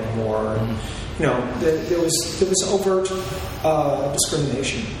book club anymore." And, there was overt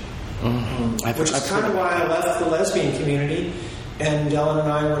discrimination, which is kind of why I left the lesbian community. And Ellen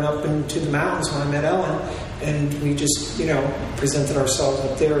and I went up into the mountains when I met Ellen, and we just, presented ourselves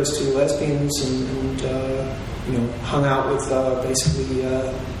up there as two lesbians, and hung out with basically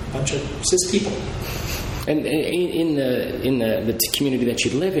a bunch of cis people. And in the community that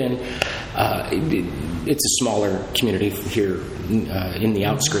you live in, it's a smaller community here in the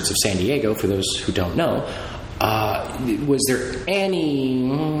outskirts of San Diego. For those who don't know, was there any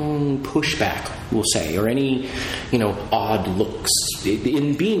pushback, we'll say, or any odd looks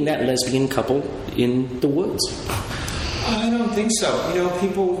in being that lesbian couple in the woods? I don't think so.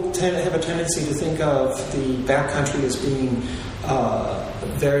 People have a tendency to think of the backcountry as being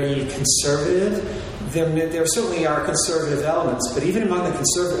very conservative. There certainly are conservative elements, but even among the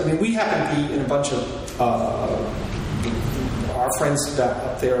conservative, we happen to be in a bunch of our friends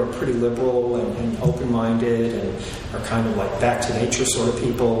up there are pretty liberal and open-minded and are kind of like back to nature sort of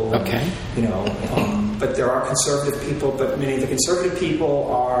people. Okay. But there are conservative people, but many of the conservative people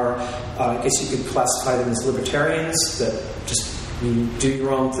are, I guess you could classify them as libertarians that just you do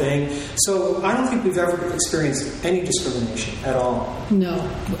your own thing. So I don't think we've ever experienced any discrimination at all. No,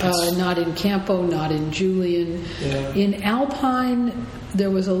 not in Campo, not in Julian. Yeah. In Alpine,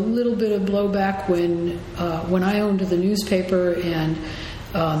 there was a little bit of blowback when I owned the newspaper, and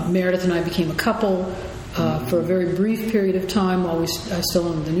Meredith and I became a couple for a very brief period of time while I still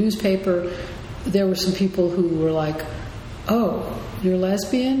owned the newspaper. There were some people who were like, "Oh, you're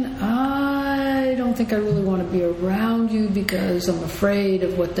lesbian? I don't think I really want to be around you because I'm afraid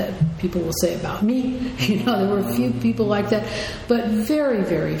of what that people will say about me." There were a few people like that, but very,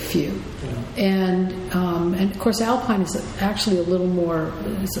 very few. Yeah. And of course, Alpine is actually a little more,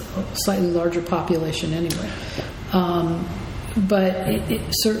 it's a slightly larger population anyway. But it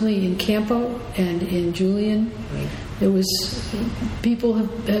certainly in Campo and in Julian, it was, people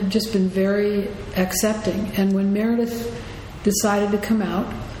have just been very accepting. And when Meredith decided to come out,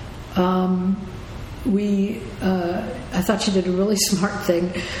 I thought she did a really smart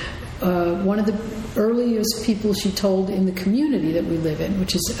thing. One of the earliest people she told in the community that we live in,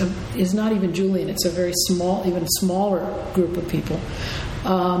 which is not even Julian, it's a very small, even smaller group of people.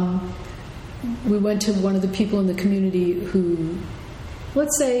 We went to one of the people in the community who,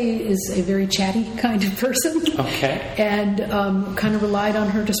 let's say, is a very chatty kind of person. Okay. And kind of relied on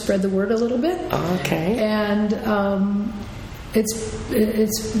her to spread the word a little bit. Okay. And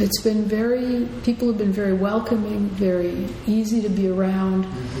it's been people have been very welcoming, very easy to be around,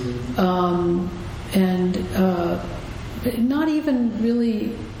 and not even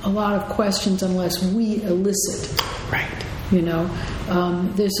really a lot of questions unless we elicit. Right.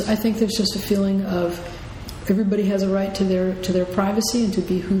 I think there's just a feeling of everybody has a right to their privacy and to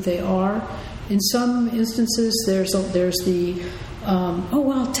be who they are. In some instances, there's the "oh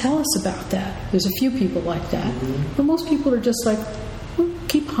well, tell us about that." There's a few people like that, but most people are just like, well,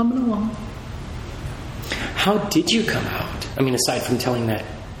 keep humming along. How did you come out? Aside from telling that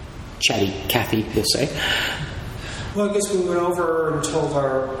chatty Kathy, you'll say. Well, I guess we went over and told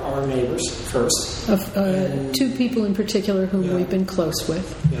our neighbors first. Two people in particular whom we've been close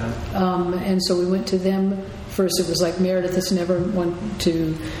with. Yeah. And so we went to them first. It was like Meredith has never wanted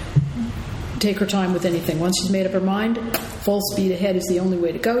to take her time with anything. Once she's made up her mind, full speed ahead is the only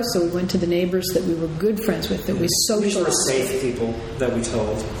way to go. So we went to the neighbors that we were good friends with, that we These were socialized. safe people that we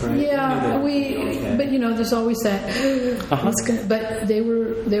told, right? Yeah, but there's always that. But they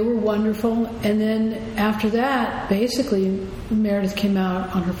were wonderful. And then after that, basically, Meredith came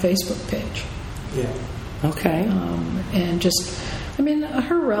out on her Facebook page. Yeah. Okay. And just,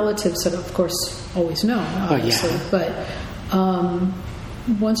 her relatives had, of course, always known, obviously. But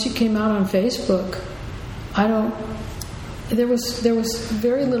once she came out on Facebook, there was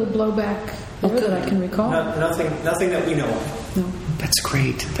very little blowback there that I can recall. Nothing that we know of. No. That's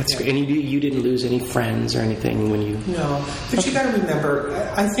great. That's great. And you didn't lose any friends or anything when you... No. But you got to remember,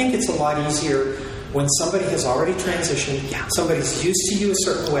 I think it's a lot easier when somebody has already transitioned, somebody's used to you a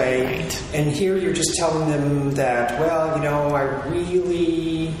certain way, and here you're just telling them that, I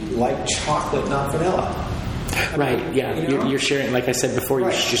really like chocolate, not vanilla. You're sharing, like I said before,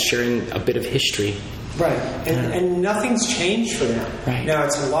 you're just sharing a bit of history. Right. And nothing's changed for them. Right. Now,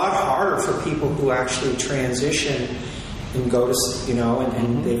 it's a lot harder for people who actually transition and go to,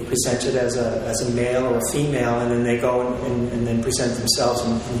 and they present it as a male or a female, and then they go and then present themselves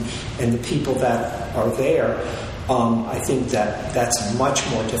and the people that are there. I think that's a much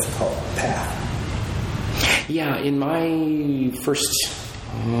more difficult path. Yeah, in my first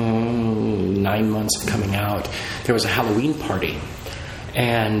 9 months of coming out, there was a Halloween party.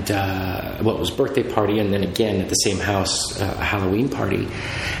 And, it was a birthday party, and then again at the same house, a Halloween party.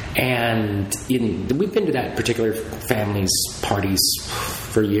 And we've been to that particular family's parties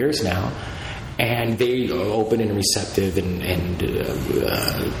for years now. And they are open and receptive and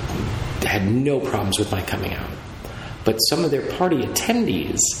had no problems with my coming out. But some of their party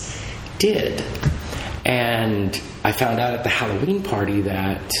attendees did. And I found out at the Halloween party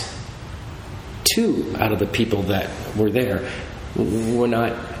that 2 out of the people that were there were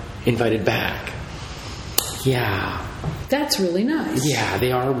not invited back. Yeah. That's really nice. Yeah,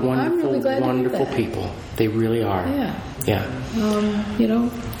 they are wonderful, I'm really glad wonderful to hear that. people. They really are. Yeah. Yeah.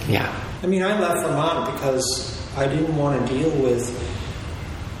 Yeah. I left Vermont because I didn't want to deal with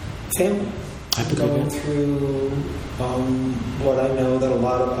family. Going through what I know that a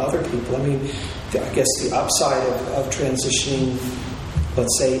lot of other people, I guess the upside of transitioning,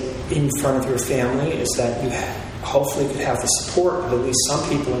 let's say, in front of your family is that you hopefully could have the support of at least some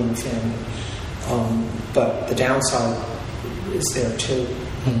people in your family. But the downside is there too.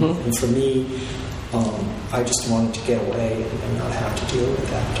 Mm-hmm. And for me, I just wanted to get away and not have to deal with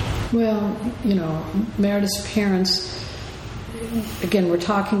that. Well, Meredith's parents, again, we're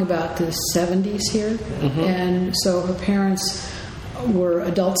talking about the 70s here. Mm-hmm. And so her parents were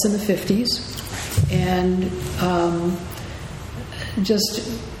adults in the 50s and just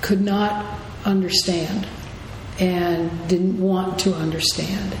could not understand and didn't want to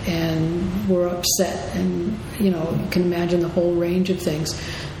understand and were upset, and you can imagine the whole range of things.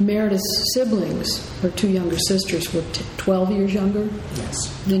 Meredith's siblings, her 2 younger sisters, were 12 years younger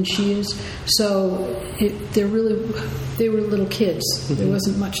than she is, so they were little kids.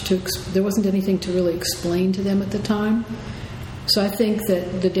 Mm-hmm. There wasn't anything to really explain to them at the time. So I think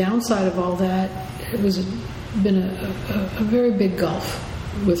that the downside of all that, it was been a very big gulf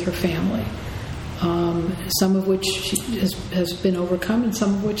with her family. Some of which has been overcome, and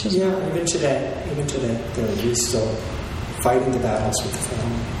some of which has not. Even today, we're still fighting the battles with the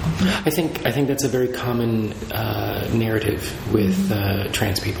family. I think that's a very common narrative with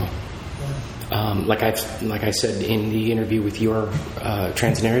trans people. Like I said in the interview with your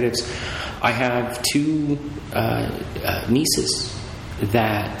Trans Narratives, I have 2 nieces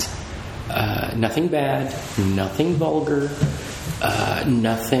that nothing bad, nothing vulgar.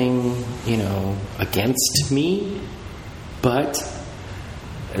 Nothing, against me, but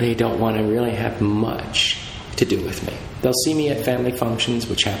they don't want to really have much to do with me. They'll see me at family functions,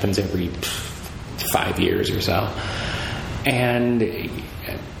 which happens every 5 years or so, and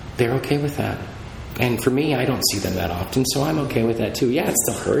they're okay with that. And for me, I don't see them that often, so I'm okay with that too. Yeah, it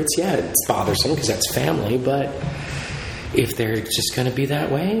still hurts. Yeah, it's bothersome because that's family, but if they're just going to be that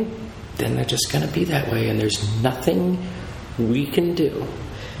way, then they're just going to be that way, and there's nothing we can do.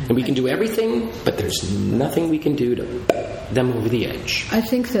 And we can do everything, but there's nothing we can do to put them over the edge. I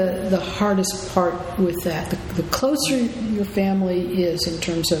think the hardest part with that, the closer your family is in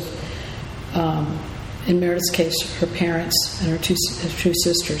terms of, in Meredith's case, her parents and her two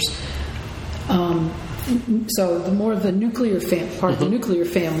sisters. So the more of the nuclear part of the nuclear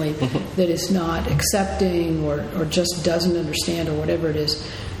family that is not accepting or just doesn't understand or whatever it is,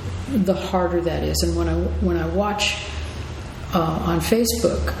 the harder that is. And when I watch on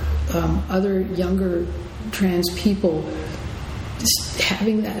Facebook other younger trans people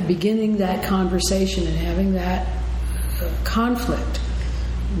just beginning that conversation and having that conflict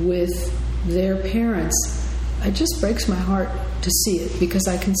with their parents, it just breaks my heart to see it, because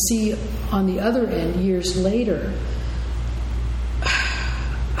I can see on the other end, years later,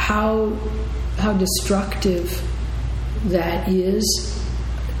 how destructive that is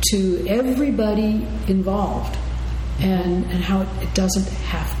to everybody involved, and how it doesn't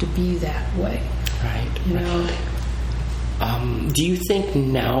have to be that way. Right. You know. Do you think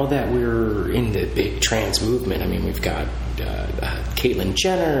now that we're in the big trans movement, I mean, we've got Caitlyn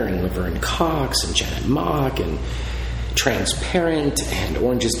Jenner and Laverne Cox and Janet Mock and Transparent and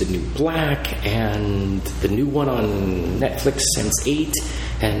Orange is the New Black and the new one on Netflix, Sense8,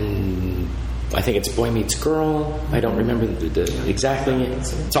 and I think it's Boy Meets Girl. I don't remember exactly.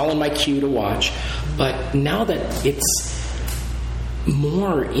 It's all in my queue to watch. But now that it's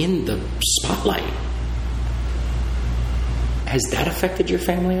more in the spotlight, has that affected your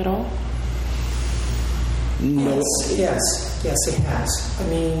family at all? No. Yes, it has. I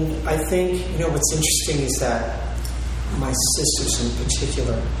mean, I think, what's interesting is that my sisters in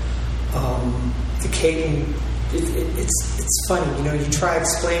particular, the Caitlyn, it's funny, you try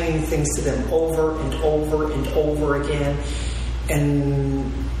explaining things to them over and over and over again,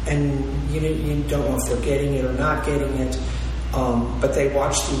 and you don't know if they're getting it or not getting it, but they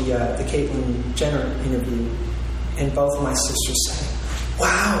watch the Caitlyn Jenner interview, and both of my sisters say,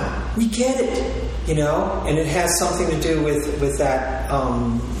 "Wow, we get it," and it has something to do with that,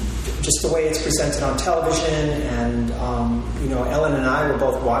 just the way it's presented on television, and Ellen and I were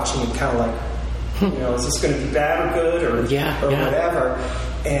both watching it, kind of like, is this going to be bad or good or whatever?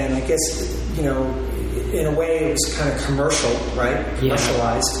 And I guess in a way it was kind of commercial, right?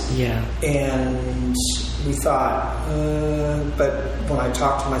 Commercialized. Yeah. And we thought, but when I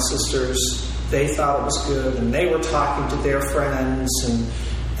talked to my sisters, they thought it was good, and they were talking to their friends,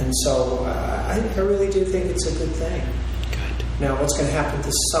 and so I really do think it's a good thing. Good. Now, what's going to happen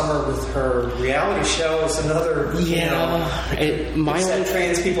this summer with her reality show is another. Send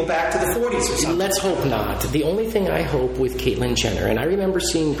trans people back to the 40s or something. Let's hope not. The only thing I hope with Caitlyn Jenner, and I remember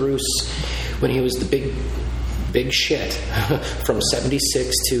seeing Bruce when he was the big shit from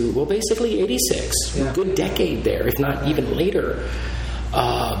 76 to, well, basically 86. Yeah. Good decade there, if not even later.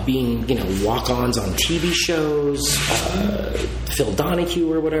 Being, walk-ons on TV shows, Phil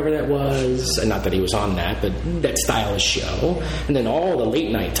Donahue or whatever that was. Not that he was on that, but that stylish show. And then all the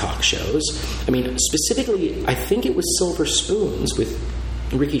late-night talk shows. I mean, specifically, I think it was Silver Spoons with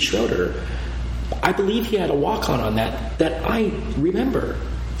Ricky Schroeder. I believe he had a walk-on that I remember.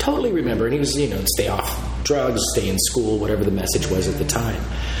 Totally remember. And he was, stay off drugs, stay in school, whatever the message was at the time.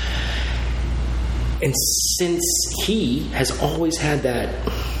 And since he has always had that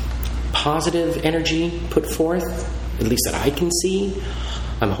positive energy put forth, at least that I can see,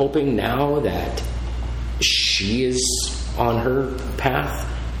 I'm hoping now that she is on her path,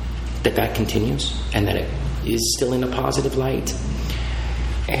 that continues, and that it is still in a positive light,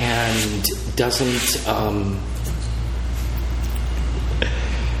 and doesn't,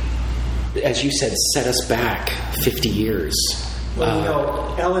 as you said, set us back 50 years.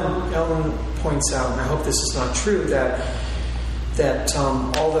 Well, Ellen points out, and I hope this is not true, that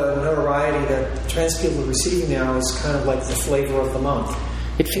all the notoriety that trans people are receiving now is kind of like the flavor of the month.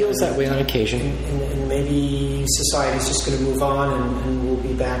 It feels that way on occasion. And maybe society's just going to move on, and we'll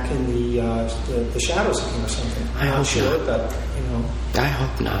be back in the shadows again or something. I'm not sure, but I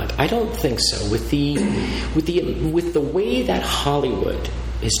hope not. I don't think so. With the way that Hollywood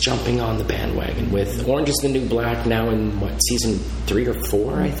is jumping on the bandwagon, with Orange is the New Black now in season 3 or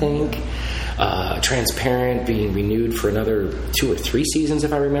 4, I think. Transparent being renewed for another 2 or 3 seasons,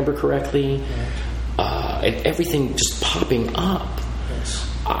 if I remember correctly. Everything just popping up. Yes.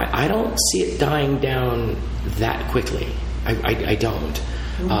 I don't see it dying down that quickly. I don't.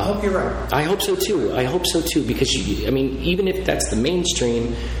 I hope you're right. I hope so too. Because even if that's the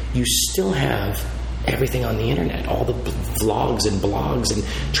mainstream, you still have everything on the internet, all the vlogs and blogs and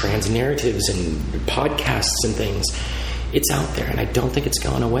trans narratives and podcasts and things. It's out there, and I don't think it's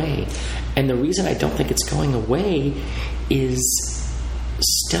going away. And the reason I don't think it's going away is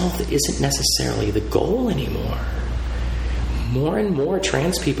stealth isn't necessarily the goal anymore. More and more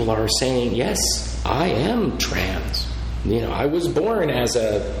trans people are saying, yes, I am trans. I was born as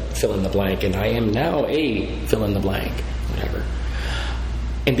a fill in the blank, and I am now a fill in the blank, whatever.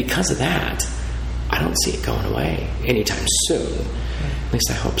 And because of that, I don't see it going away anytime soon. At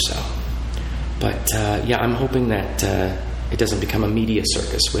least I hope so. But, I'm hoping that it doesn't become a media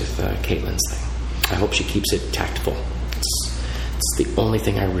circus with Caitlyn's thing. I hope she keeps it tactful. It's the only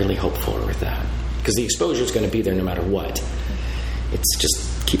thing I really hope for with that. Because the exposure is going to be there no matter what. It's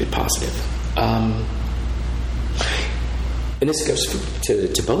just keep it positive. And this goes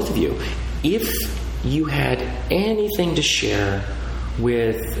to both of you. If you had anything to share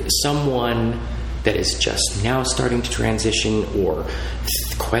with someone that is just now starting to transition, or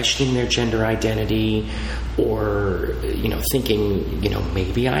questioning their gender identity, or thinking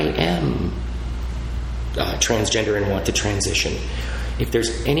maybe I am transgender and want to transition, if there's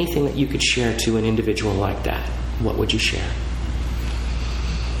anything that you could share to an individual like that, what would you share?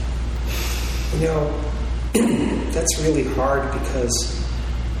 That's really hard, because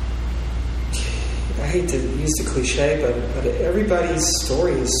I hate to use the cliche, but everybody's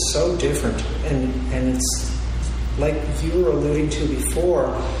story is so different, and it's like you were alluding to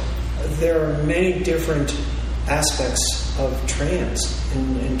before. There are many different aspects of trans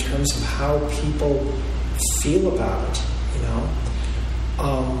in terms of how people feel about it.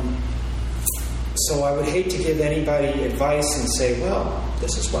 So I would hate to give anybody advice and say, well,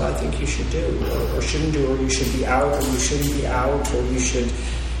 this is what I think you should do, or shouldn't do, or you should be out, or you shouldn't be out, or you should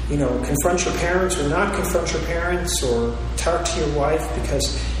confront your parents or not confront your parents, or talk to your wife,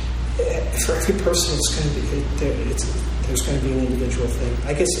 because for every person there's going to be an individual thing.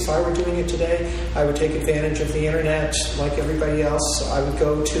 I guess if I were doing it today, I would take advantage of the internet like everybody else. I would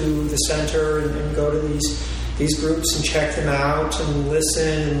go to the center and go to these groups and check them out and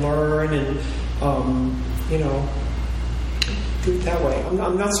listen and learn and do it that way.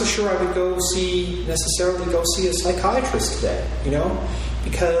 I'm not so sure I would necessarily go see a psychiatrist today,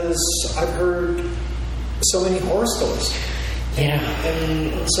 because I've heard so many horror stories. Yeah.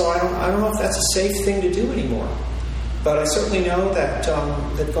 And so I don't know if that's a safe thing to do anymore. But I certainly know that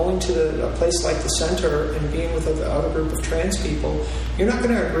going to a place like the center and being with other group of trans people, you're not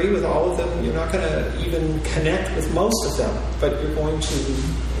going to agree with all of them. You're not going to even connect with most of them, but you're going to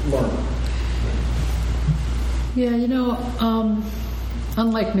learn. Yeah,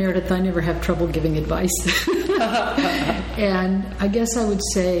 unlike Meredith, I never have trouble giving advice. And I guess I would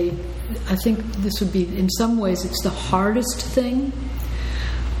say, I think this would be, in some ways, it's the hardest thing,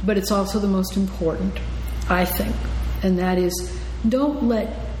 but it's also the most important, I think. And that is, don't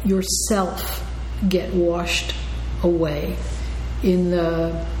let yourself get washed away in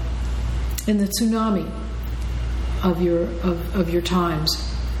the tsunami of your times.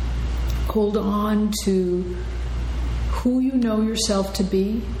 Hold on to who you know yourself to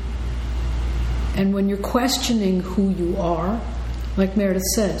be, and when you're questioning who you are, like Meredith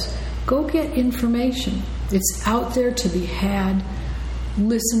says, go get information. It's out there to be had.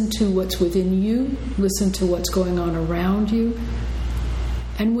 Listen to what's within you. Listen to what's going on around you.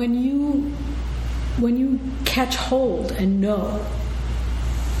 And when you catch hold and know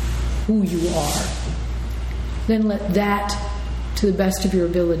who you are, then let that, to the best of your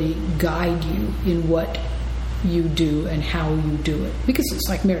ability, guide you in what you do and how you do it. Because it's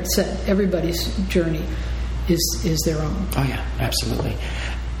like Meredith said, everybody's journey is their own. Oh yeah, absolutely.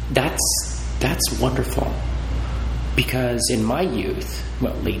 That's wonderful. Because in my youth,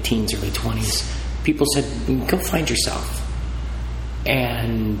 late teens, early 20s, people said, go find yourself.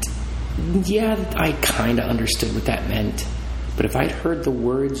 And yeah, I kind of understood what that meant. But if I'd heard the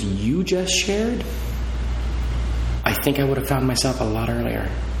words you just shared, I think I would have found myself a lot earlier.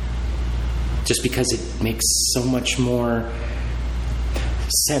 Just because it makes so much more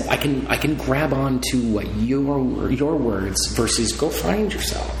sense. I can grab on to what your words versus go find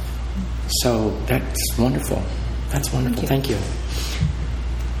yourself. So that's wonderful. That's wonderful. Thank you.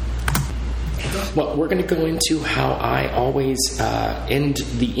 Well, we're going to go into how I always end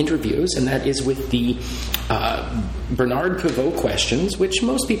the interviews, and that is with the Bernard Pivot questions, which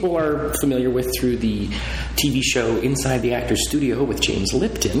most people are familiar with through the TV show Inside the Actor's Studio with James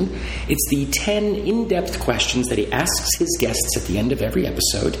Lipton. It's the 10 in-depth questions that he asks his guests at the end of every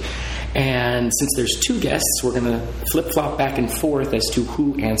episode. And since there's 2 guests, we're going to flip-flop back and forth as to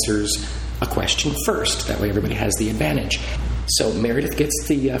who answers a question first. That way everybody has the advantage. So Meredith gets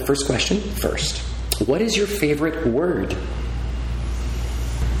the first question first. What is your favorite word?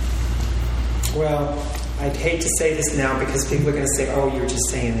 Well, I'd hate to say this now because people are going to say, oh, you're just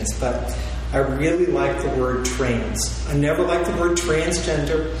saying this, but I really like the word trans. I never liked the word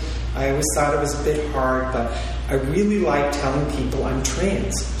transgender. I always thought it was a bit hard, but I really like telling people I'm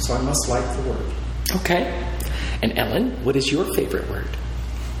trans, so I must like the word. Okay. And Ellen, what is your favorite word?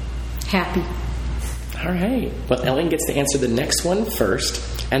 Happy. All right. Well, Ellen gets to answer the next one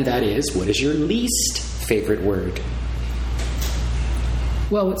first, and that is, what is your least favorite word?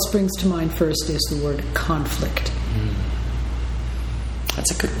 Well, what springs to mind first is the word conflict. That's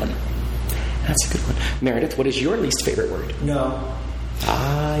a good one. That's a good one. Meredith, what is your least favorite word? No.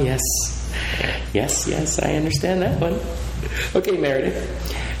 Ah, yes. Yes, I understand that one. Okay, Meredith.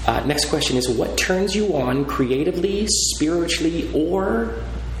 Next question is, what turns you on creatively, spiritually, or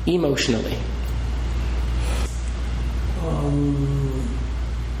emotionally?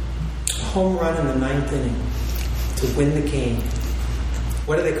 Home run in the 9th inning to win the game.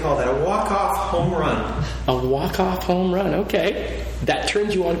 What do they call that? A walk-off home run. A walk-off home run. Okay. That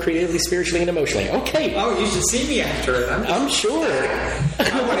turns you on creatively, spiritually, and emotionally. Okay. Oh, you should see me after it. I'm sure.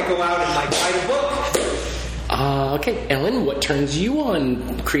 I want to go out and write a book. Okay, Ellen, what turns you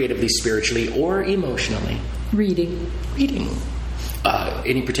on creatively, spiritually, or emotionally? Reading. Reading.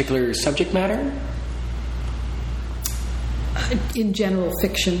 Any particular subject matter? In general,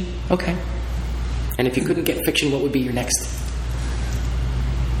 fiction. Okay. And if you couldn't get fiction, what would be your next?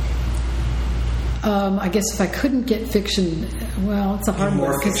 I guess if I couldn't get fiction, well, it's a hard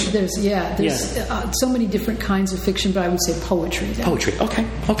one because there's so many different kinds of fiction, but I would say poetry. Then. Poetry. Okay.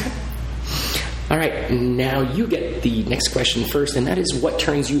 All right. Now you get the next question first, and that is, what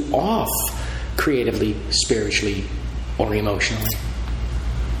turns you off creatively, spiritually, or emotionally?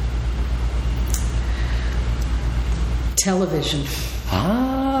 Television.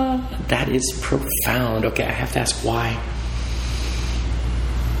 That is profound. Okay, I have to ask why.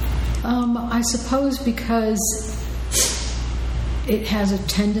 I suppose because it has a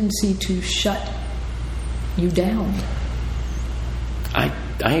tendency to shut you down. I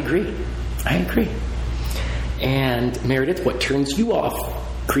agree. And Meredith, what turns you off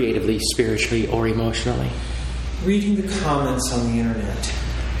creatively, spiritually, or emotionally? Reading the comments on the internet.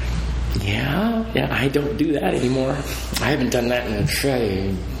 Yeah, I don't do that anymore. I haven't done that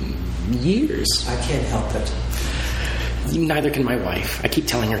in years. I can't help it. Neither can my wife. I keep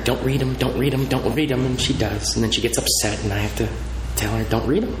telling her, don't read them, and she does. And then she gets upset, and I have to tell her, don't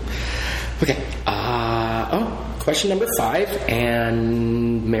read them. Okay. Question number 5,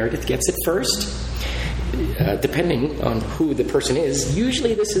 and Meredith gets it first. Depending on who the person is,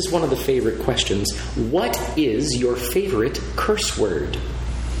 usually this is one of the favorite questions. What is your favorite curse word?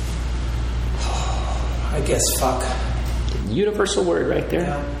 I guess fuck. Universal word right there.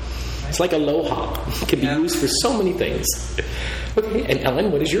 Yeah. It's like aloha. It can be used for so many things. Okay, and Ellen,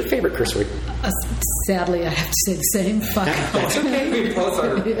 what is your favorite curse word? Sadly, I have to say the same. Fuck. That's okay. We both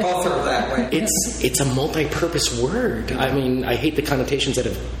are that way. It's a multi-purpose word. I mean, I hate the connotations that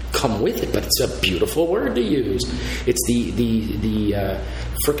have come with it, but it's a beautiful word to use. It's the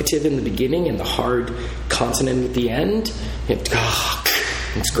fricative in the beginning and the hard consonant at the end.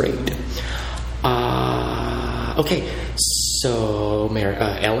 It's great. Okay, so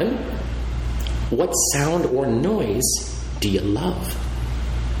Ellen, what sound or noise do you love?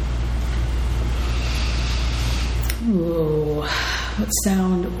 Ooh, what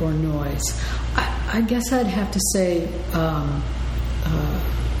sound or noise? I guess I'd have to say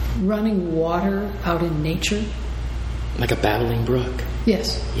running water out in nature. Like a babbling brook?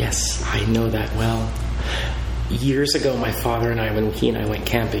 Yes. Yes, I know that well. Years ago, my father and I, when he and I went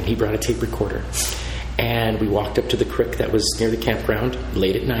camping, he brought a tape recorder. And we walked up to the creek that was near the campground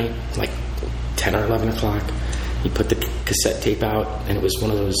late at night, like 10 or 11 o'clock. He put the cassette tape out, and it was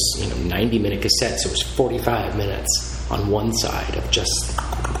one of those 90-minute cassettes. It was 45 minutes on one side of just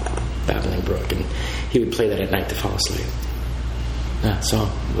babbling brook. And he would play that at night to fall asleep.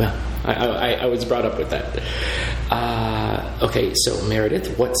 I was brought up with that. Okay, so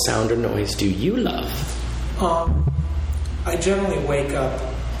Meredith, what sound or noise do you love? I generally wake up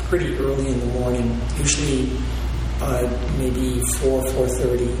pretty early in the morning, usually maybe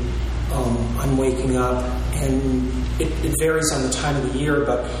 4:30. I'm waking up, and it varies on the time of the year,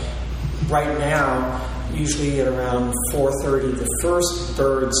 but right now, usually at around 4:30, the first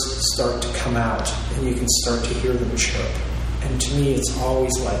birds start to come out, and you can start to hear them chirp. And to me, it's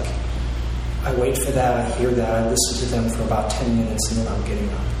always like, I wait for that, I hear that, I listen to them for about 10 minutes, and then I'm getting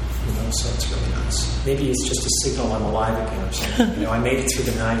up. So it's really nice. Maybe it's just a signal I'm alive again or something. I made it through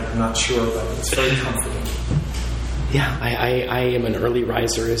the night. I'm not sure, but it's very comforting. Yeah, I am an early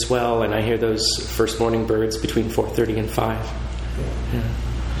riser as well, and I hear those first morning birds between 4:30 and 5. Yeah.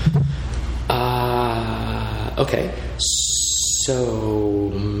 Okay,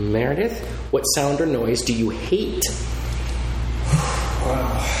 so Meredith, what sound or noise do you hate?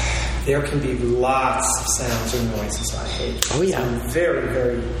 Wow. There can be lots of sounds or noises I hate. Oh, yeah. I'm very,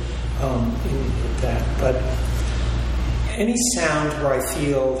 very in that. But any sound where I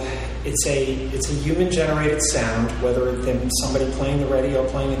feel it's a human-generated sound, whether it's somebody playing the radio,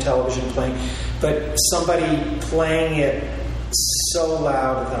 playing the television, but somebody playing it so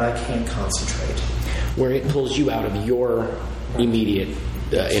loud that I can't concentrate. Where it pulls you out of your immediate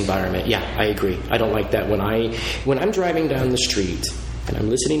environment. Yeah, I agree. I don't like that when I'm driving down the street and I'm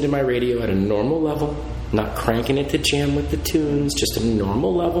listening to my radio at a normal level, not cranking it to jam with the tunes, just a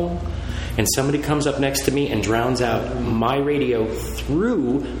normal level, and somebody comes up next to me and drowns out my radio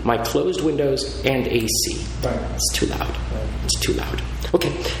through my closed windows and AC. Right. It's too loud. It's too loud.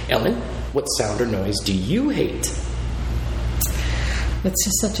 Okay, Ellen, what sound or noise do you hate? That's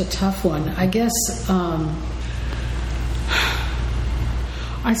just such a tough one. I guess,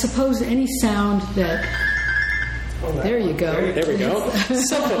 I suppose any sound that... there you go. There we go.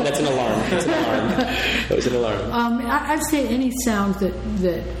 Something. That's an alarm. That's an alarm. That was an alarm. I'd say any sound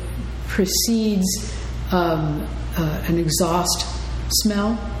that precedes an exhaust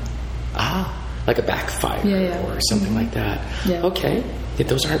smell. Like a backfire or something like that. Yeah. Okay. Yeah,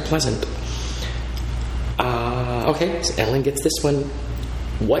 those aren't pleasant. Okay, so Ellen gets this one.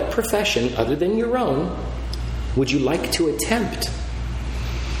 What profession, other than your own, would you like to attempt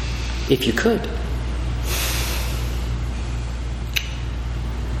if you could?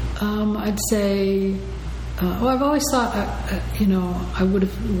 I'd say, I've always thought, I would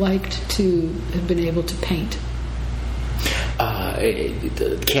have liked to have been able to paint.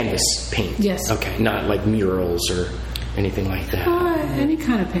 The canvas paint? Yes. Okay, not like murals or anything like that. Any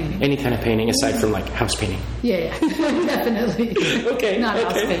kind of painting. Any kind of painting, aside from like house painting? Yeah, definitely. Okay. Not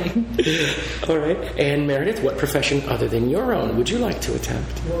house painting. All right. And Meredith, what profession other than your own would you like to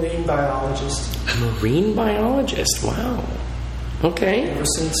attempt? Marine biologist. A marine biologist. Wow. Okay. Ever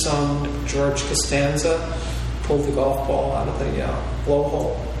since George Costanza pulled the golf ball out of the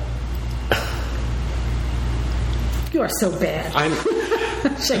blowhole. You are so bad.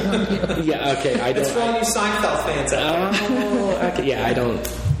 Shame on you. Yeah, okay. That's for all you Seinfeld fans out there. Oh, okay. Yeah, I don't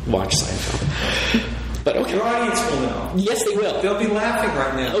watch Seinfeld. But okay. Your audience will know. Yes, they will. They'll be laughing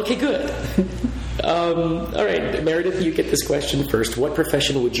right now. Okay, good. All right, Meredith, you get this question first. What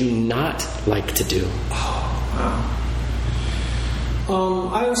profession would you not like to do? Oh, wow.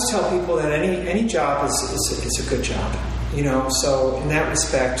 I always tell people that any job is a good job. So in that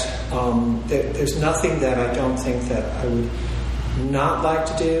respect, there's nothing that I don't think that I would not like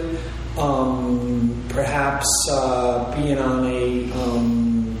to do. Perhaps being on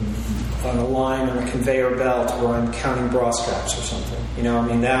a line on a conveyor belt where I'm counting bra straps or something.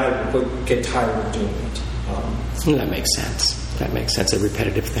 That I would get tired of doing it. That makes sense. That makes sense. A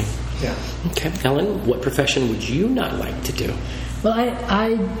repetitive thing. Yeah. Okay, Ellen, what profession would you not like to do? Well,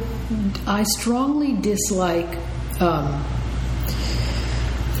 I strongly dislike. I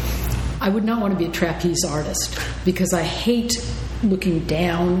would not want to be a trapeze artist because I hate looking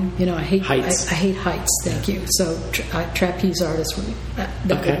down. I hate heights. I hate heights. Thank you. So trapeze artist would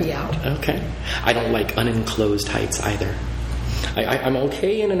be out. Okay. I don't like unenclosed heights either. I'm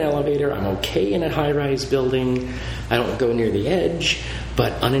okay in an elevator. I'm okay in a high-rise building. I don't go near the edge.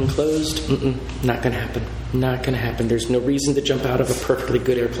 But unenclosed, not going to happen. Not going to happen. There's no reason to jump out of a perfectly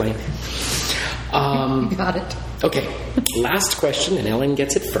good airplane. Got it. Okay, last question, and Ellen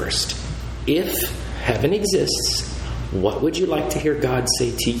gets it first. If heaven exists, what would you like to hear God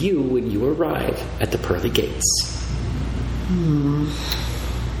say to you when you arrive at the pearly gates?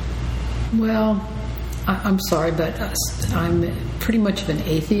 Well, I'm sorry, but I'm pretty much of an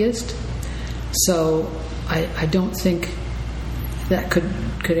atheist, so I don't think that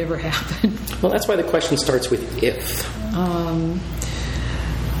could ever happen. Well, that's why the question starts with if.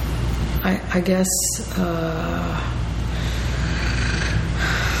 I guess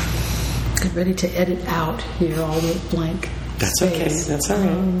get ready to edit out here all the blank That's space. Okay. That's all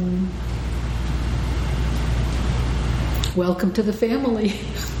right. Welcome to the family.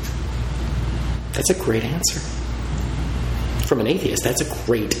 That's a great answer. From an atheist, that's a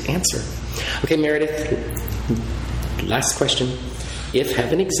great answer. Okay, Meredith, last question. If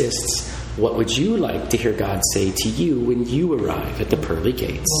heaven exists, what would you like to hear God say to you when you arrive at the pearly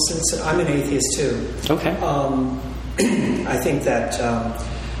gates? Well, since I'm an atheist too, okay. I think that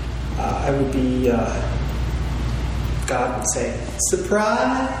I would be. God would say,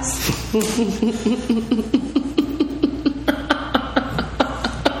 "Surprise!"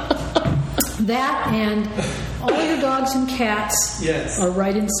 That and all your dogs and cats are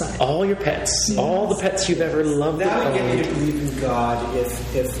right inside. All your pets, all the pets you've ever loved. That would get me to believe in God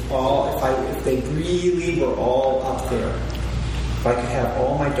if they really were all up there. If I could have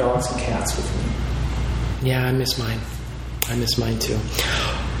all my dogs and cats with me. Yeah, I miss mine. I miss mine too.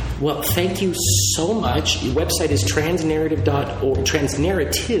 Well, thank you so much. Your website is transnarrative.org.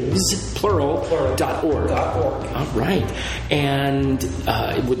 Transnarratives, plural.org. All right. And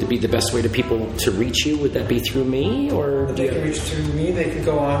would it be the best way to people to reach you? Would that be through me? Or they can reach through me. They can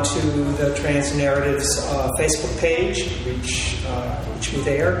go on to the Transnarratives Facebook page, reach me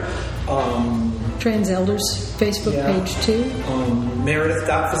there. Trans Elders Facebook page too.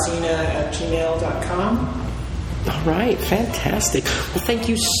 Meredith.Vazina@gmail.com. All right, fantastic. Well, thank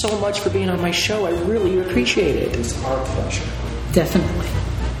you so much for being on my show. I really appreciate it. It's our pleasure. Definitely.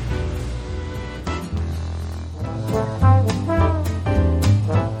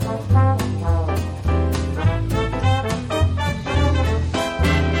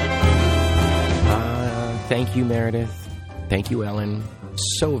 Thank you, Meredith. Thank you, Ellen,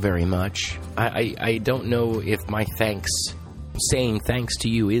 so very much. I don't know if my saying thanks to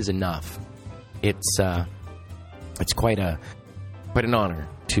you is enough. It's quite an honor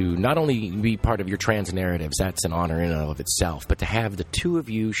to not only be part of your trans narratives, that's an honor in and of itself, but to have the two of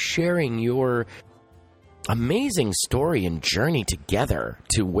you sharing your amazing story and journey together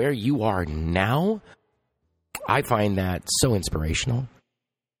to where you are now. I find that so inspirational.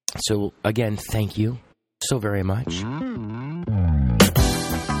 So again, thank you so very much.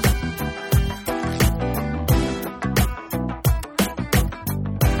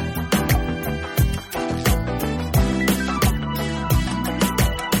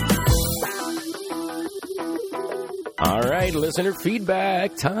 All right, listener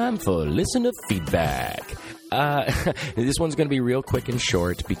feedback. Time for listener feedback. This one's going to be real quick and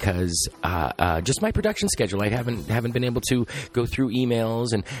short because just my production schedule. I haven't been able to go through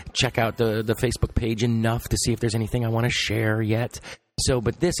emails and check out the Facebook page enough to see if there's anything I want to share yet. So,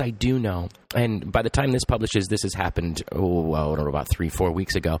 but this I do know, and by the time this publishes, this has happened, about 3-4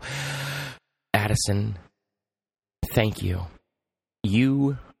 weeks ago. Addison, thank you.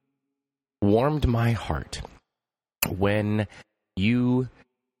 You warmed my heart when you,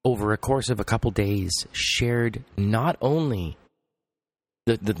 over a course of a couple days, shared not only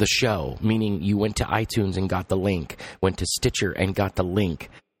the show, meaning you went to iTunes and got the link, went to Stitcher and got the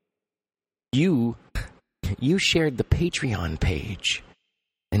link. You shared the Patreon page,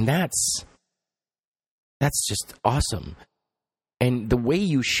 and that's just awesome. And the way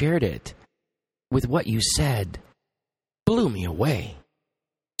you shared it with what you said blew me away.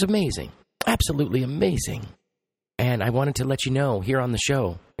 It's amazing, absolutely amazing. And I wanted to let you know here on the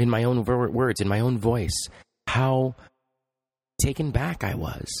show, in my own words, in my own voice, how taken back I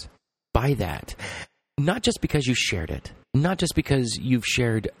was by that. Not just because you shared it, not just because you've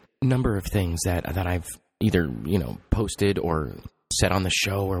shared a number of things that I've either, posted or said on the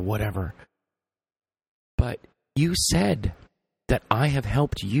show or whatever, but you said that I have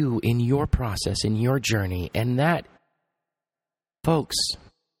helped you in your process, in your journey, and that, folks,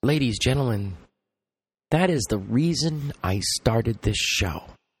 ladies, gentlemen, that is the reason I started this show.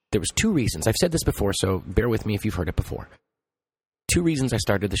 There was 2 reasons. I've said this before, so bear with me if you've heard it before. 2 reasons I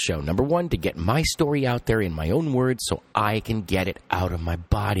started the show. Number 1, to get my story out there in my own words so I can get it out of my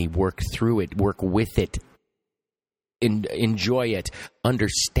body, work through it, work with it, enjoy it,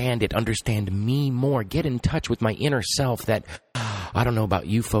 understand me more, get in touch with my inner self that, I don't know about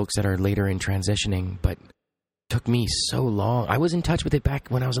you folks that are later in transitioning, but took me so long. I was in touch with it back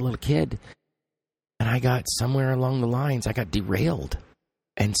when I was a little kid. And I got somewhere along the lines, I got derailed.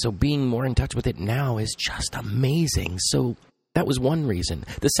 And so being more in touch with it now is just amazing. So that was one reason.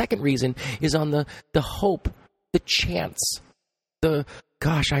 The second reason is on the hope, the chance,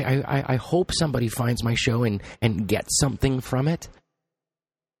 I hope somebody finds my show and gets something from it.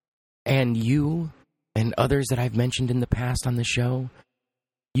 And you and others that I've mentioned in the past on the show,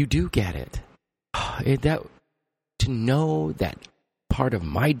 you do get it. To know that part of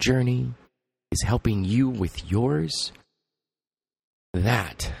my journey is helping you with yours,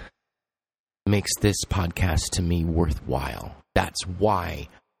 that makes this podcast to me worthwhile. That's why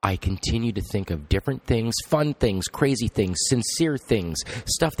I continue to think of different things, fun things, crazy things, sincere things,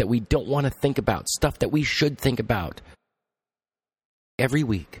 stuff that we don't want to think about, stuff that we should think about, every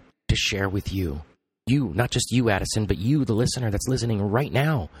week to share with you. You, not just you, Addison, but you, the listener that's listening right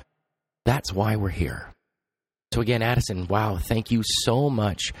now. That's why we're here. So again, Addison, wow, thank you so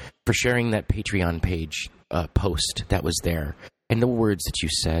much for sharing that Patreon page post that was there. And the words that you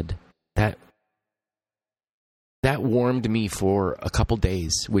said, that warmed me for a couple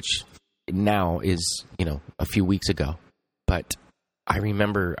days, which now is, a few weeks ago. But I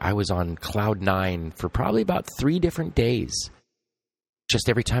remember I was on cloud 9 for probably about 3 different days. Just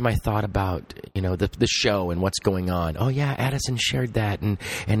every time I thought about, the show and what's going on. Oh yeah, Addison shared that, and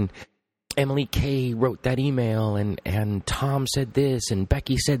Emily K wrote that email, and Tom said this, and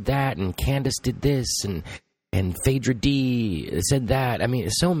Becky said that, and Candace did this, and Phaedra D said that. I mean,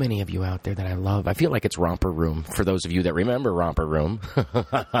 so many of you out there that I love. I feel like it's Romper Room, for those of you that remember Romper Room.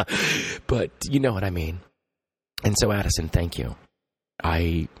 But you know what I mean. And so, Addison, thank you.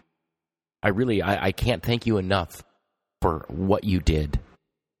 I really can't thank you enough for what you did.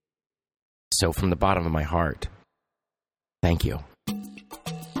 So from the bottom of my heart, thank you.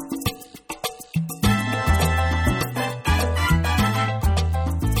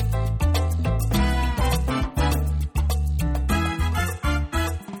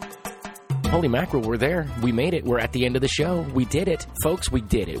 Holy mackerel, we're there. We made it. We're at the end of the show. We did it. Folks, we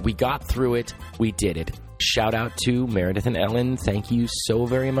did it. We got through it. We did it. Shout out to Meredith and Ellen. Thank you so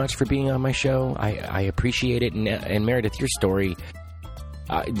very much for being on my show. I appreciate it. And Meredith, your story,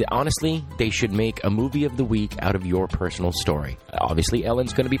 honestly, they should make a movie of the week out of your personal story. Obviously,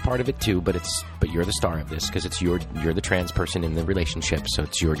 Ellen's going to be part of it too, but you're the star of this because you're the trans person in the relationship, so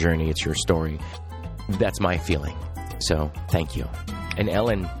it's your journey, it's your story. That's my feeling. So, thank you. And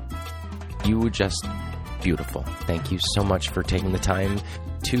Ellen, you were just beautiful. Thank you so much for taking the time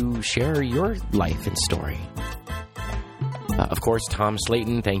to share your life and story. Of course, Tom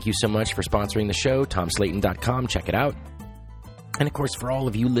Slayton, thank you so much for sponsoring the show. TomSlayton.com, check it out. And of course, for all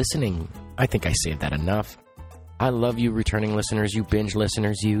of you listening, I think I said that enough. I love you returning listeners, you binge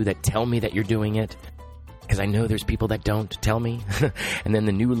listeners, you that tell me that you're doing it. Because I know there's people that don't tell me. And then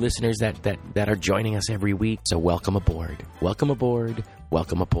the new listeners that are joining us every week. So welcome aboard. Welcome aboard.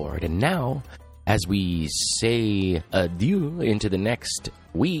 Welcome aboard. And now, as we say adieu into the next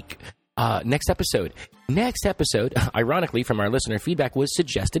week, next episode, ironically, from our listener feedback, was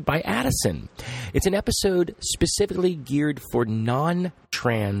suggested by Addison. It's an episode specifically geared for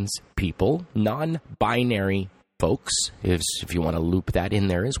non-trans people, non-binary folks, if you want to loop that in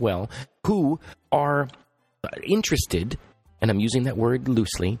there as well, who are interested, and I'm using that word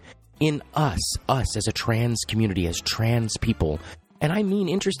loosely, in us as a trans community, as trans people. And I mean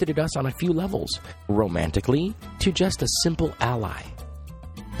interested in us on a few levels, romantically to just a simple ally.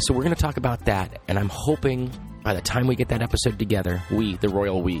 So we're going to talk about that, and I'm hoping by the time we get that episode together, we, the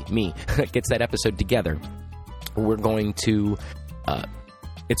royal we, me, gets that episode together, we're going to,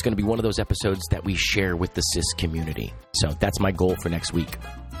 it's going to be one of those episodes that we share with the cis community. So that's my goal for next week.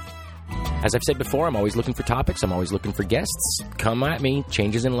 As I've said before, I'm always looking for topics. I'm always looking for guests. Come at me,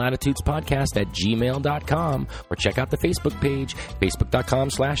 Changes in Latitudes Podcast at gmail.com, or check out the Facebook page,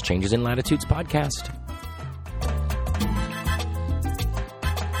 facebook.com/Changes in Latitudes Podcast.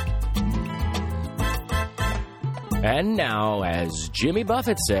 And now, as Jimmy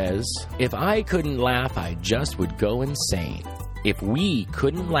Buffett says, if I couldn't laugh, I just would go insane. If we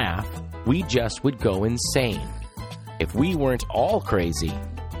couldn't laugh, we just would go insane. If we weren't all crazy,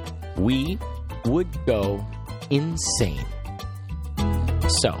 we would go insane.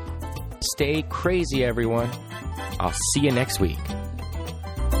 So, stay crazy, everyone. I'll see you next week.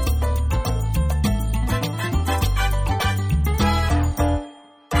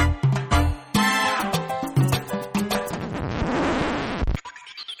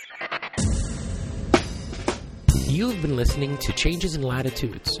 You've been listening to Changes in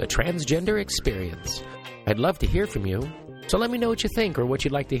Latitudes, a transgender experience. I'd love to hear from you. So let me know what you think or what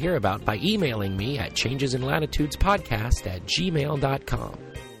you'd like to hear about by emailing me at changesinlatitudespodcast@gmail.com,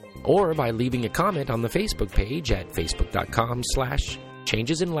 or by leaving a comment on the Facebook page at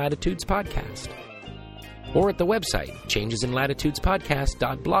facebook.com/changesinlatitudespodcast, or at the website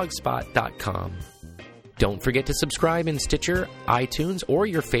changesinlatitudespodcast.blogspot.com. Don't forget to subscribe in Stitcher, iTunes, or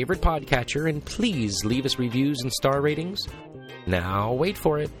your favorite podcatcher, and please leave us reviews and star ratings. Now wait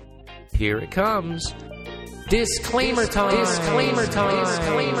for it. Here it comes. Disclaimer time. Disclaimer time.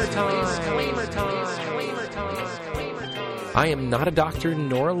 Disclaimer time. Disclaimer time. Disclaimer time. I am not a doctor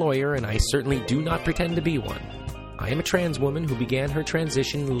nor a lawyer, and I certainly do not pretend to be one. I am a trans woman who began her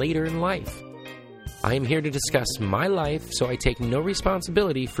transition later in life. I am here to discuss my life, so I take no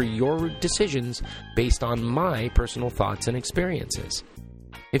responsibility for your decisions based on my personal thoughts and experiences.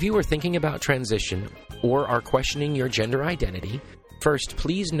 If you are thinking about transition or are questioning your gender identity, first,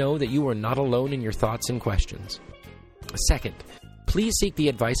 please know that you are not alone in your thoughts and questions. Second, please seek the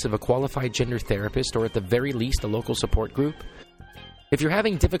advice of a qualified gender therapist or at the very least a local support group. If you're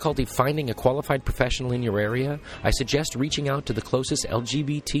having difficulty finding a qualified professional in your area, I suggest reaching out to the closest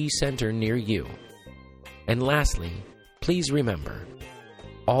LGBT center near you. And lastly, please remember,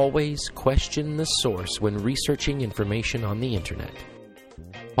 always question the source when researching information on the internet.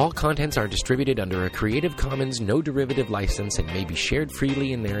 All contents are distributed under a Creative Commons no derivative license and may be shared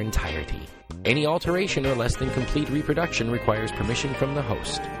freely in their entirety. Any alteration or less than complete reproduction requires permission from the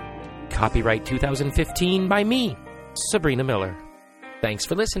host. Copyright 2015 by me, Sabrina Miller. Thanks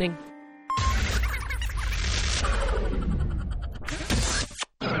for listening.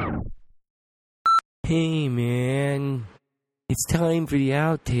 Hey, man. It's time for the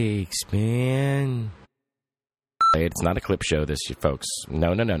outtakes, man. It's not a clip show, this, folks.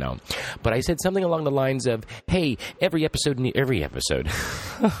 No. But I said something along the lines of, hey, every episode,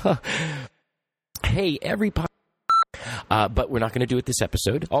 Hey, every but we're not going to do it this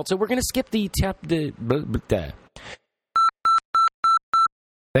episode. Also, we're going to skip the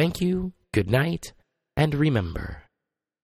Thank you, good night, and remember,